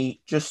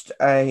originally just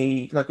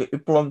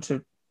it belonged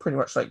to pretty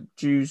much like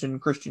Jews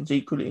and Christians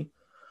equally.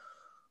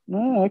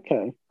 Oh,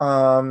 okay.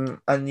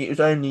 And it was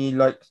only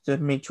like the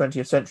mid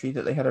 20th century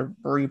that they had a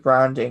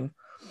rebranding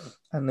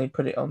and they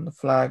put it on the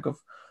flag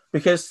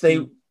because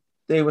they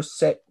were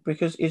set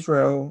because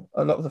Israel,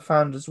 a lot of the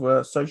founders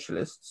were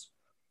socialists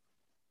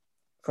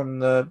from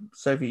the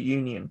Soviet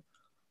Union.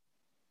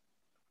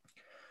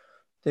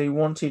 They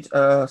wanted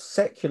a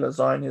secular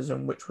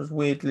Zionism, which was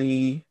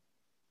weirdly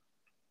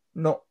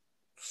not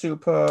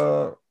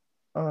super,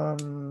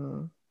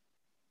 like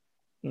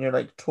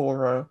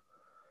Torah,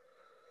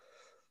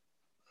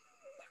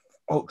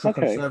 ultra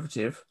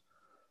conservative.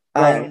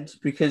 Okay. And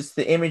because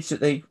the image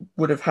that they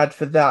would have had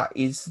for that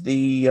is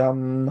the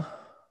I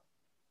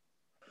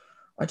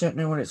don't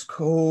know what it's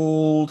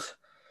called,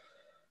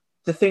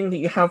 the thing that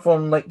you have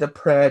on like the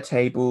prayer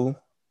table.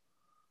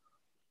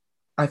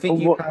 I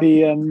think you have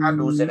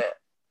candles in it.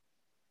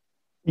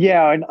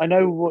 Yeah, I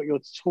know what you're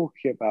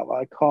talking about, but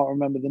I can't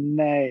remember the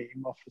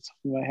name off the top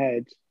of my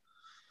head.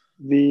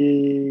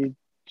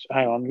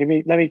 Hang on, let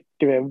me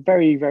give it a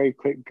very, very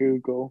quick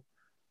Google.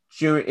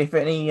 If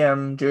any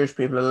Jewish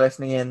people are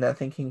listening in, they're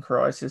thinking,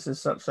 Christ, this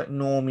is such like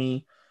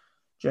normie,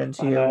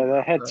 genteel. I know,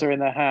 their heads are in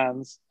their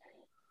hands.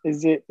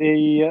 Is it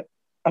a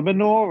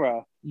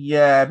menorah?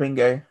 Yeah,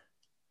 bingo.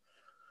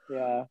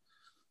 Yeah.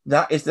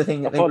 That is the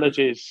thing that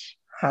apologies.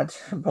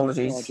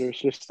 Apologies. Oh,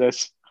 Jewish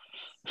listeners.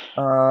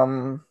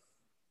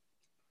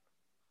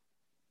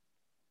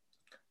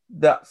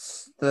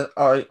 That's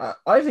I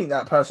think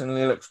that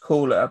personally looks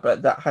cooler,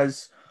 but that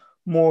has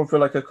more of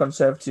a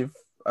conservative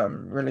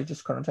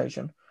religious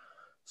connotation.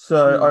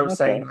 So I was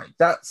saying like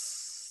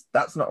that's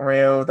not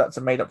real, that's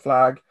a made up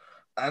flag.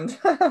 And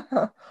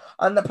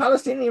and the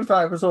Palestinian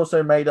flag was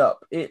also made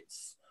up. It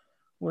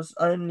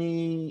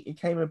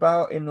came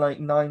about in like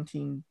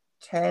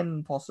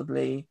 1910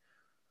 possibly,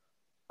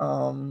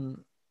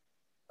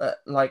 at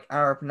like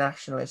Arab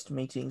nationalist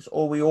meetings,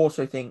 or we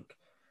also think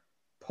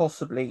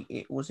possibly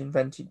it was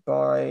invented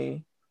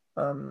by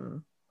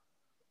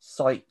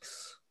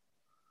Sykes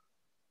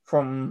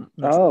from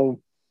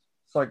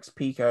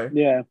Sykes-Picot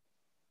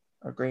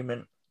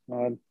agreement.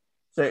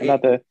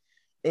 So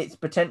it's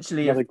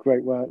potentially another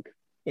great work.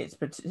 It's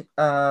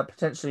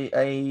potentially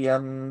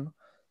a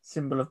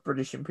symbol of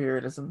British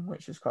imperialism,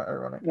 which is quite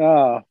ironic.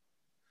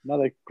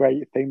 Another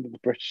great thing that the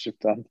British have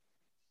done.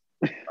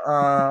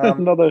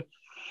 Another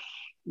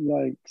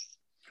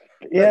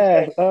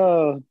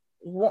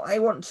what I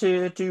want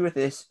to do with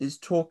this is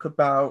talk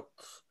about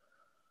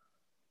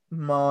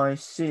my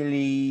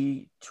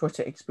silly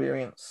Twitter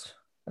experience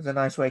as a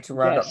nice way to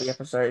round up the Yes.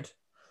 episode.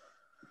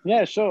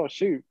 Yeah, sure.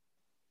 Shoot.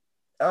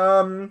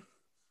 Um,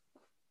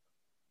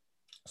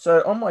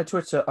 so on my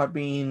Twitter, I've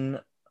been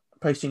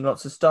posting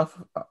lots of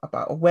stuff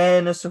about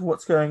awareness of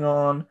what's going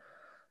on.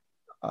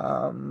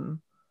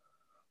 Um,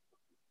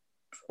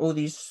 all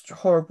these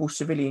horrible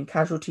civilian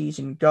casualties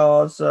in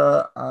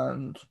Gaza,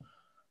 and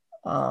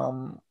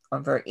I'm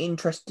very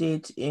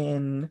interested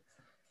in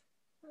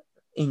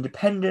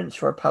independence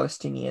for a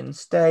Palestinian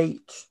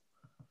state.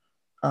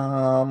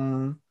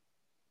 On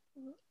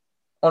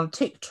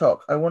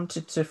TikTok, I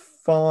wanted to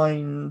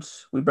find.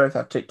 We both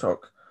have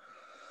TikTok.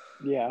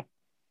 Yeah.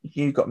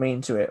 You got me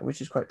into it,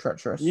 which is quite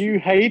treacherous. You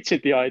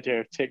hated the idea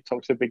of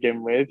TikTok to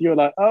begin with. You were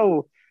like,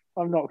 oh,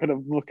 I'm not going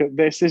to look at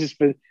this. This is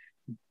for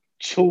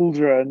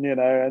children,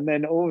 and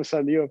then all of a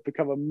sudden you have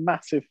become a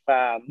massive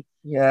fan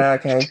Yeah, of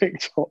okay.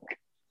 TikTok.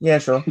 Yeah,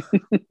 sure.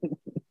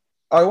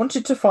 I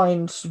wanted to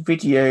find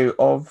video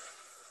of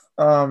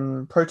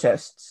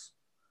protests,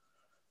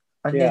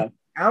 and Yeah. then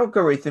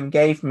algorithm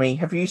gave me.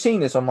 Have you seen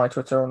this on my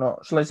Twitter or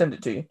not? Shall I send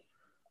it to you?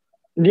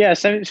 Yeah,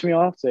 send it to me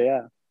after,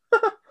 yeah.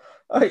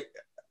 I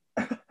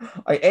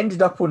I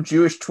ended up on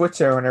Jewish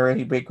Twitter in a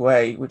really big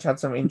way, which had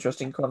some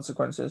interesting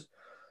consequences.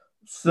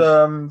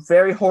 Some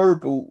very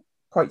horrible,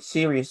 quite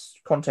serious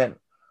content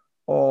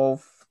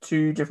of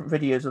two different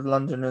videos of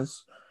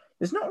Londoners.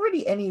 There's not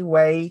really any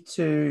way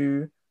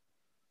to.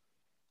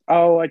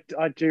 Oh,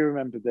 I do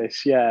remember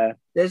this, yeah.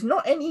 There's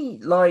not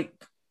any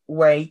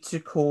way to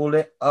call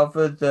it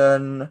other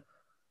than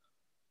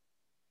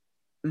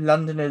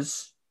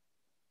Londoners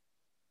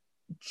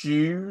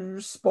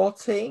Jew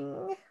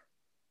spotting.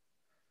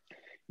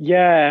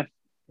 Yeah,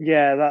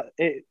 yeah, that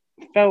it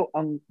felt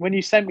when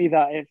you sent me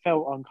that, it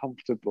felt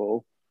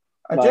uncomfortable.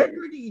 I Like, don't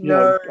really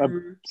know.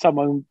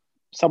 someone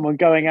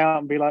going out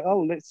and be like,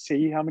 oh, let's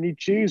see how many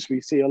Jews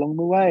we see along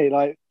the way.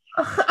 Like,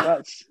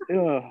 that's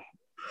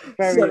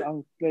very,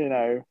 so, you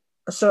know.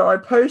 I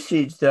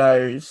posted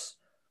those,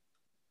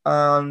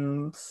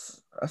 and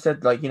I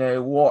said,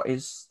 what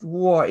is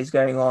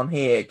going on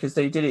here? Because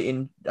they did it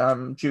in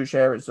Jewish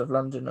areas of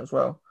London as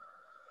well.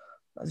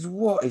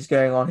 What is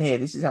going on here?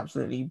 This is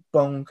absolutely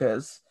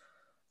bonkers.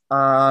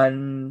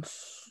 And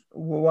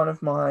one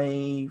of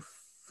my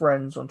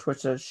friends on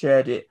Twitter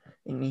shared it,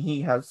 and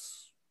he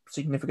has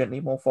significantly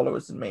more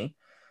followers than me.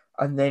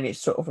 And then it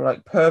sort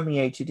of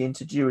permeated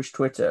into Jewish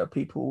Twitter.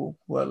 People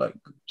were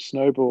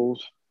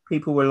Snowballs.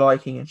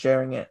 liking and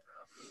sharing it.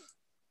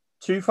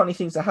 Two funny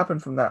things that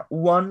happened from that.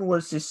 One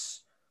was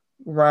this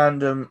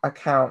random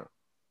account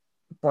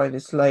by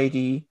this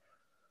lady.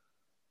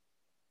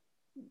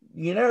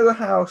 You know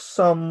how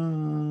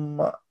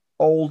some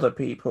older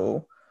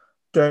people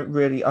don't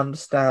really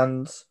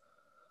understand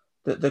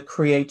that the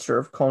creator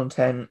of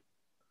content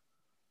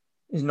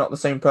is not the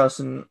same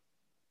person,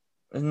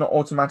 is not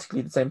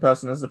automatically the same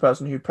person as the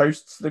person who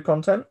posts the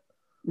content.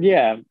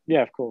 Yeah,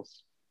 yeah, of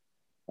course.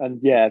 And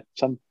yeah,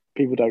 some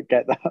people don't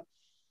get that.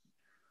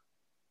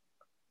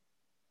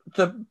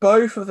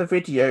 Both of the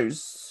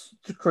videos,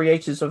 the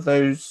creators of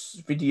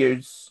those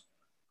videos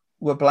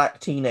were black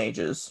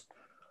teenagers.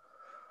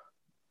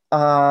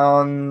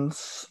 And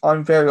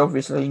I'm very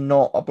obviously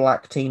not a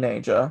black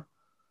teenager.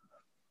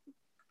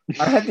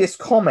 I had this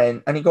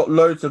comment and it got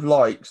loads of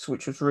likes,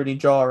 which was really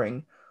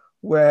jarring,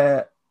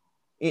 where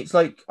it's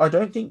like, I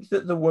don't think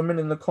that the woman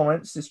in the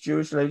comments, this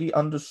Jewish lady,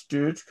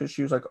 understood, because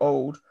she was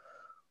old,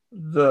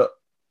 that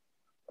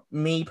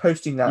me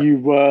posting that, You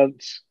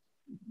weren't.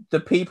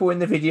 the people in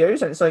the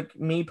videos, and it's like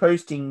me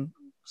posting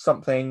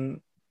something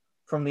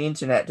from the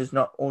internet does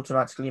not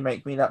automatically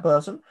make me that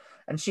person.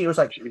 And she was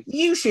like,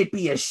 you should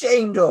be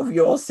ashamed of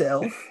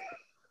yourself.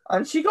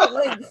 And she got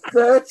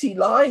 30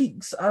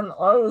 likes. And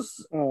I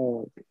was,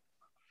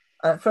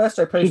 at first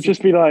I posted. She'd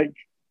just be like,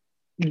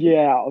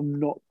 yeah, I'm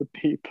not the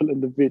people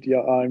in the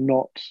video. I'm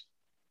not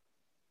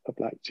a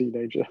black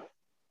teenager.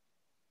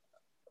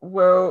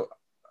 Well,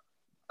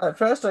 at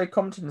first I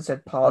commented and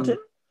said pardon.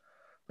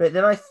 But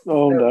then I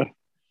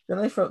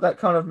felt that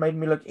kind of made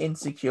me look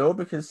insecure,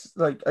 because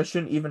I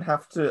shouldn't even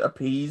have to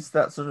appease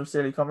that sort of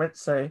silly comment.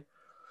 So,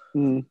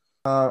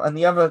 and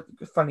the other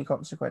funny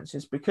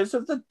consequences, because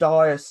of the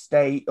dire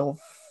state of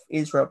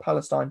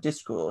Israel-Palestine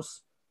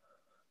discourse,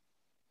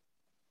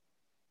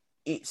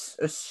 it's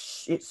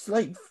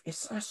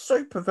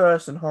so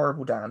perverse and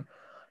horrible, Dan.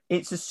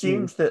 It's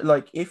assumed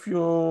that if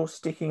you're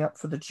sticking up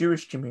for the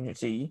Jewish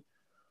community,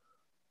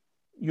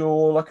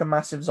 you're a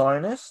massive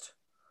Zionist.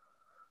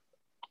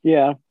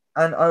 Yeah.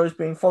 And I was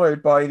being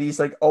followed by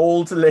these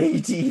old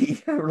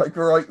lady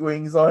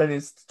right-wing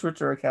Zionist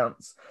Twitter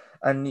accounts.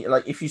 And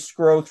if you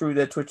scroll through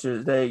their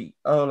Twitter, they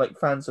are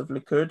fans of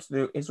Likud,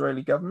 the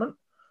Israeli government,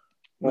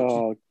 which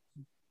is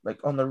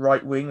on the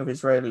right wing of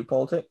Israeli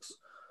politics.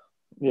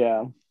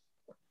 Yeah.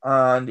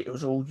 And it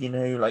was all,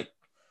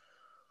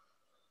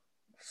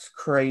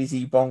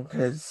 crazy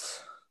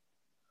bonkers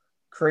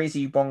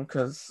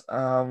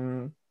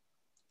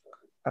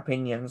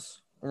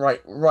opinions.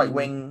 Right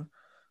wing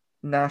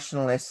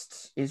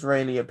nationalist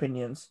Israeli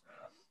opinions,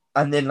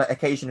 and then like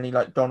occasionally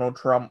like Donald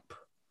Trump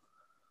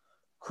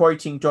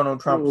quoting Donald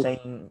Trump Ooh.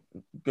 saying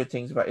good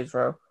things about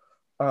Israel.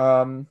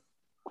 Um,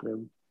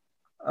 Grim.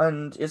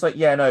 and it's like,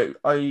 yeah, no,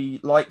 I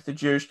like the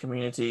Jewish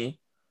community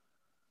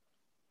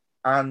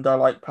and I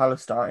like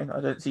Palestine.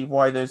 I don't see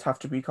why those have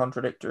to be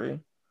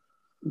contradictory.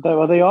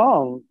 Well, they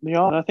aren't. They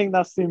aren't. I think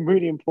that's the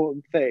really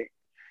important thing,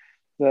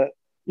 that,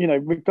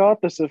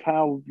 regardless of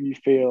how you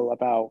feel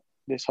about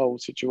this whole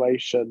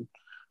situation,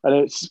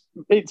 and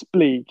it's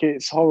bleak,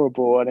 it's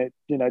horrible, and it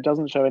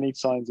doesn't show any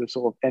signs of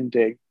sort of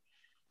ending.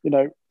 You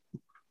know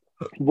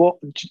what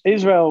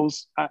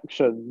Israel's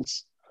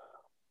actions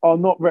are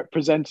not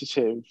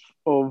representative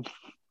of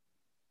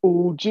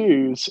all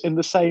Jews in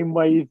the same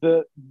way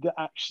that the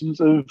actions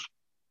of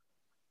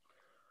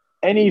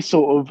any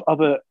sort of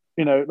other,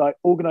 like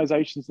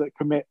organizations that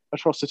commit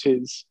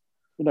atrocities,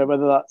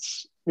 whether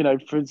that's,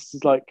 for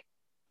instance, like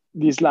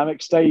the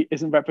Islamic State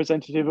isn't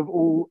representative of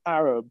all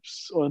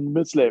Arabs or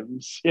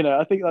Muslims.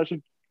 I think that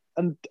should,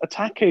 and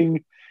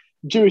attacking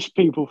Jewish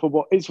people for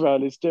what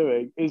Israel is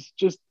doing is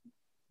just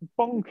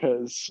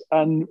bonkers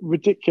and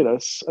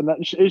ridiculous, and that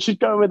it should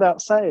go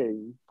without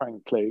saying,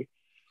 frankly.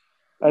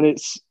 And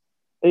it's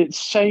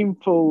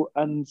shameful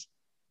and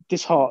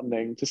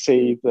disheartening to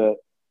see that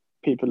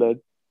people are,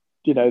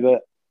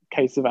 the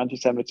case of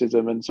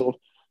anti-Semitism and sort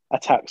of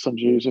attacks on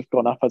Jews have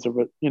gone up as a,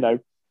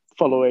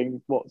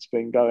 following what's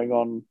been going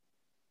on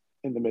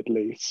in the Middle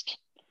East.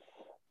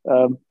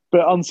 But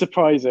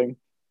unsurprising,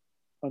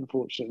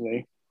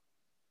 unfortunately.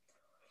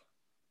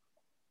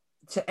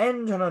 To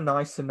end on a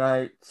nicer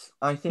note,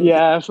 I think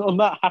Yeah, on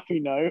that happy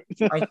note.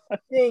 I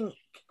think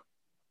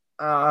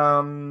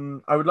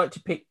I would like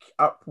to pick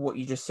up what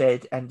you just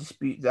said and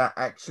dispute that.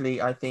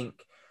 Actually, I think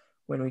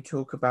when we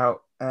talk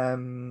about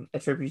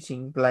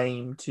attributing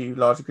blame to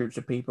larger groups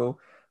of people,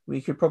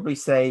 we could probably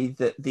say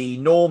that the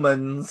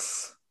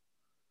Normans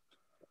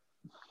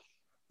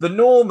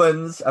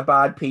are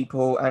bad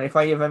people, and if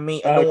I ever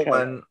meet a Okay.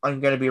 Norman, I'm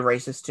going to be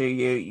racist to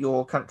you.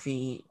 Your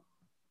country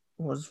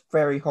was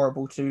very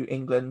horrible to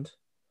England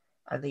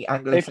and the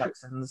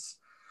Anglo-Saxons.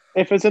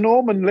 If there's a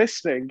Norman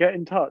listening, get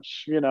in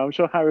touch. I'm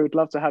sure Harry would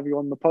love to have you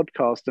on the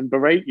podcast and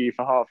berate you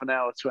for half an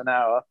hour to an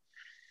hour.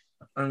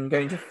 I'm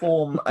going to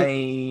form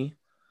a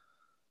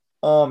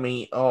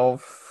army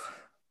of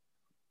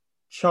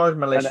child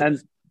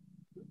militias,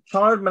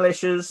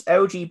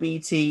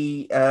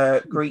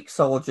 LGBT, Greek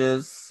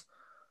soldiers,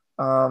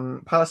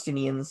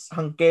 Palestinians,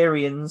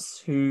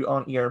 Hungarians who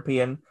aren't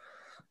European,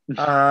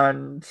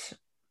 and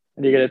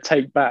you're going to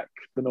take back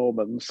the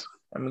Normans.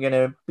 I'm going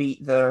to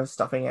beat the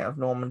stuffing out of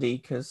Normandy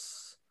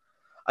because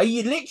I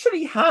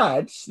literally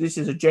had. This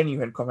is a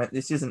genuine comment.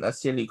 This isn't a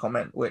silly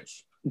comment.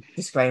 Which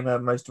disclaimer: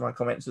 most of my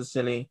comments are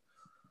silly.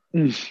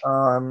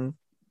 During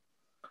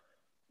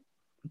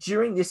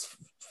this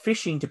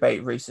fishing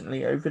debate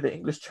recently over the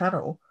English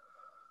Channel.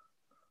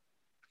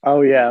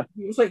 Oh yeah,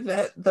 it was like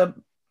the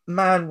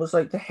man was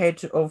like the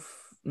head of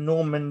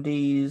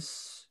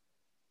Normandy's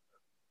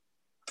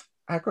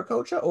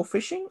agriculture or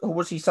fishing, or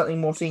was he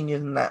something more senior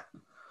than that?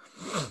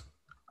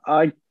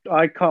 I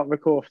can't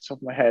recall off the top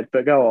of my head,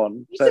 but go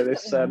on. So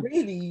this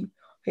really,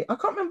 I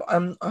can't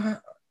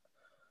remember.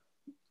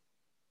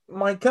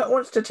 My gut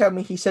wants to tell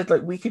me he said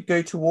like we could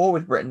go to war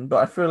with Britain,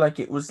 but I feel like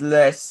it was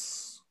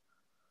less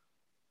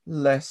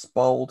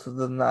bold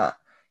than that.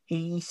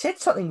 He said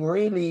something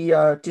really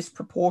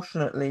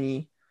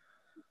disproportionately,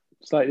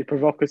 slightly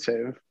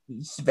provocative.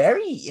 It's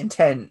very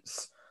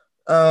intense.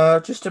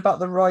 Just about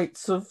the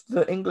rights of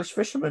the English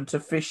fishermen to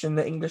fish in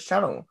the English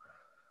Channel.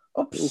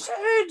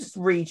 Absurd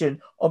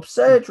region of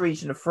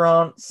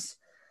France.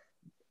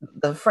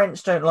 The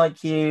French don't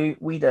like you.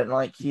 We don't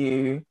like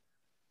you.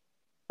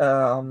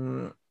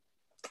 We're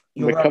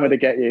coming to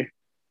get you.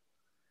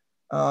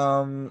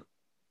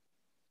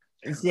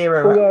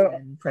 0 out of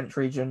 10 French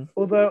region.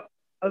 Although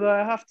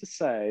I have to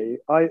say,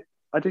 I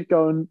did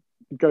go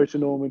to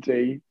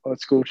Normandy on a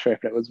school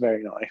trip. It was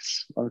very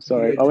nice. I'm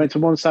sorry. I went to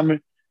Mont Saint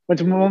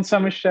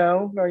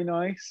Michel. Very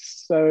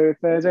nice. So if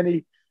there's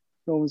any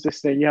Normans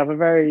listening, you have a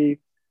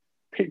very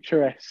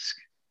picturesque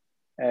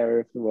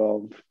area of the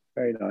world.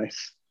 Very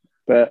nice.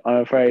 But I'm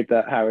afraid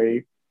that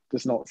Harry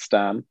does not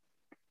stand.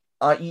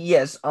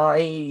 Yes,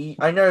 I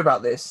know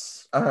about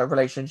this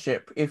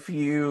relationship.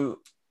 I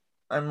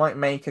might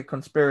make a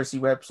conspiracy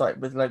website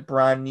with like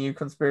brand new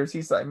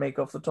conspiracies that I make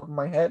off the top of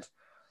my head.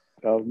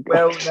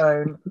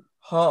 Well-known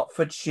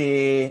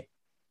Hertfordshire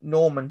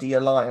Normandy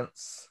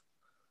alliance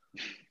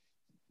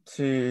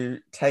to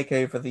take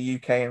over the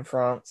UK and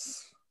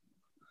France.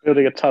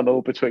 Building a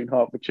tunnel between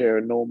Hertfordshire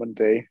and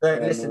Normandy.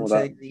 Don't listen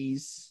to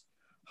these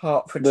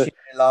Hertfordshire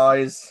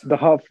lies.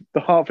 The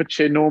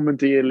Hertfordshire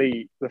Normandy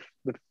elite, the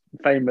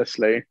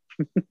famously.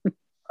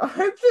 I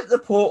hope that the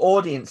poor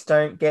audience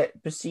don't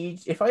get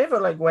besieged. If I ever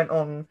like went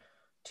on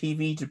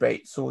TV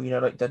debates or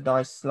like the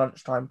nice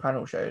lunchtime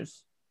panel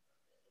shows,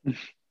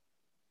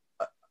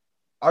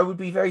 I would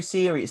be very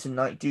serious and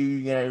like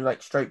do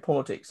like straight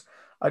politics.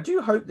 I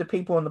do hope the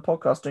people on the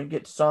podcast don't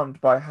get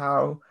disarmed by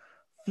how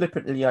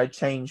flippantly I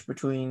changed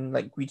between,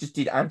 like, we just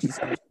did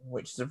anti-Semitism,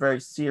 which is a very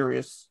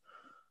serious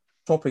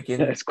topic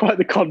Yeah, it's quite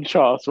the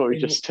contrast what we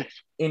just did.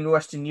 in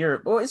Western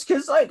Europe. Well, it's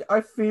because like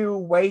I feel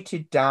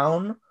weighted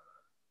down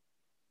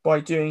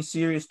by doing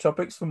serious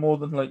topics for more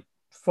than like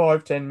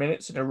 5-10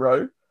 minutes in a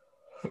row.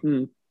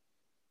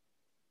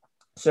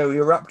 So we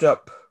wrapped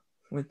up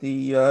with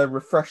the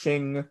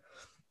refreshing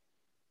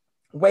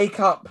wake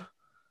up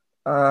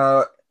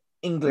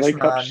Englishman.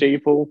 Wake up,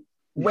 sheeple.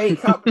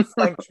 Wake up,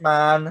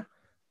 Frenchman,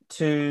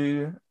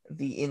 to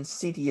the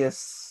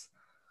insidious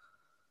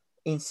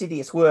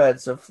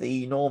words of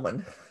the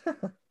Norman.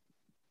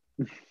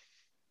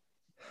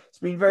 It's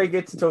been very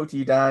good to talk to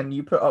you, Dan.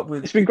 You put up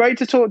with... It's been great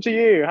to talk to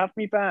you. Have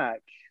me back.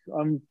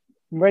 I'm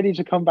ready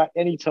to come back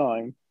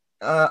anytime.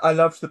 I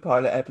loved the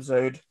pilot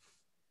episode.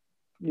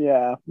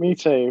 Yeah, me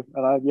too.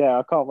 And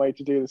I can't wait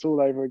to do this all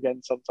over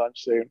again sometime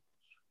soon.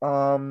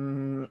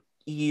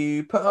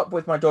 You put up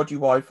with my dodgy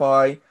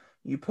Wi-Fi.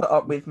 You put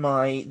up with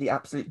the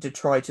absolute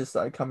detritus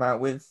that I come out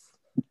with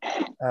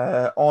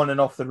on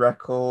and off the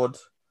record.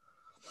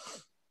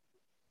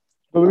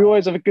 But we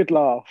always have a good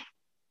laugh.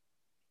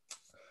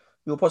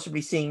 You're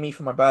possibly seeing me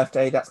for my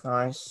birthday. That's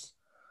nice.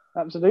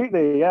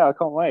 Absolutely. Yeah, I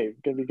can't wait.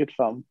 It's going to be good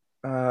fun.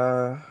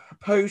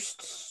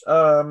 Post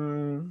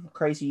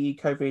crazy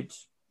COVID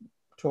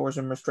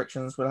tourism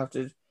restrictions, we'll have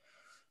to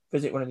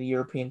visit one of the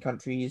European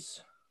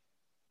countries.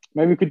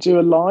 Maybe we could do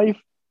a live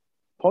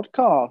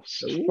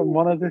podcast from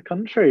one of the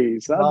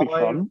countries. That'd be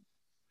fun.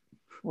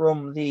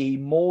 From the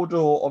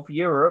Mordor of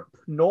Europe,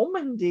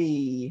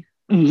 Normandy.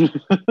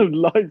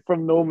 Live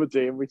from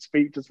Normandy, and we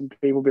speak to some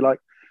people, be like,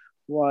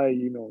 why are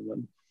you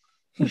Norman?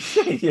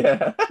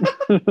 Yeah.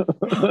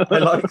 I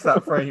like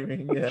that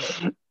framing, yeah.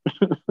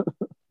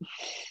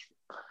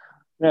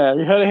 Yeah,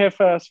 you heard it here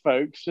first,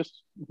 folks.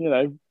 Just,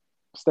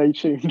 stay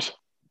tuned.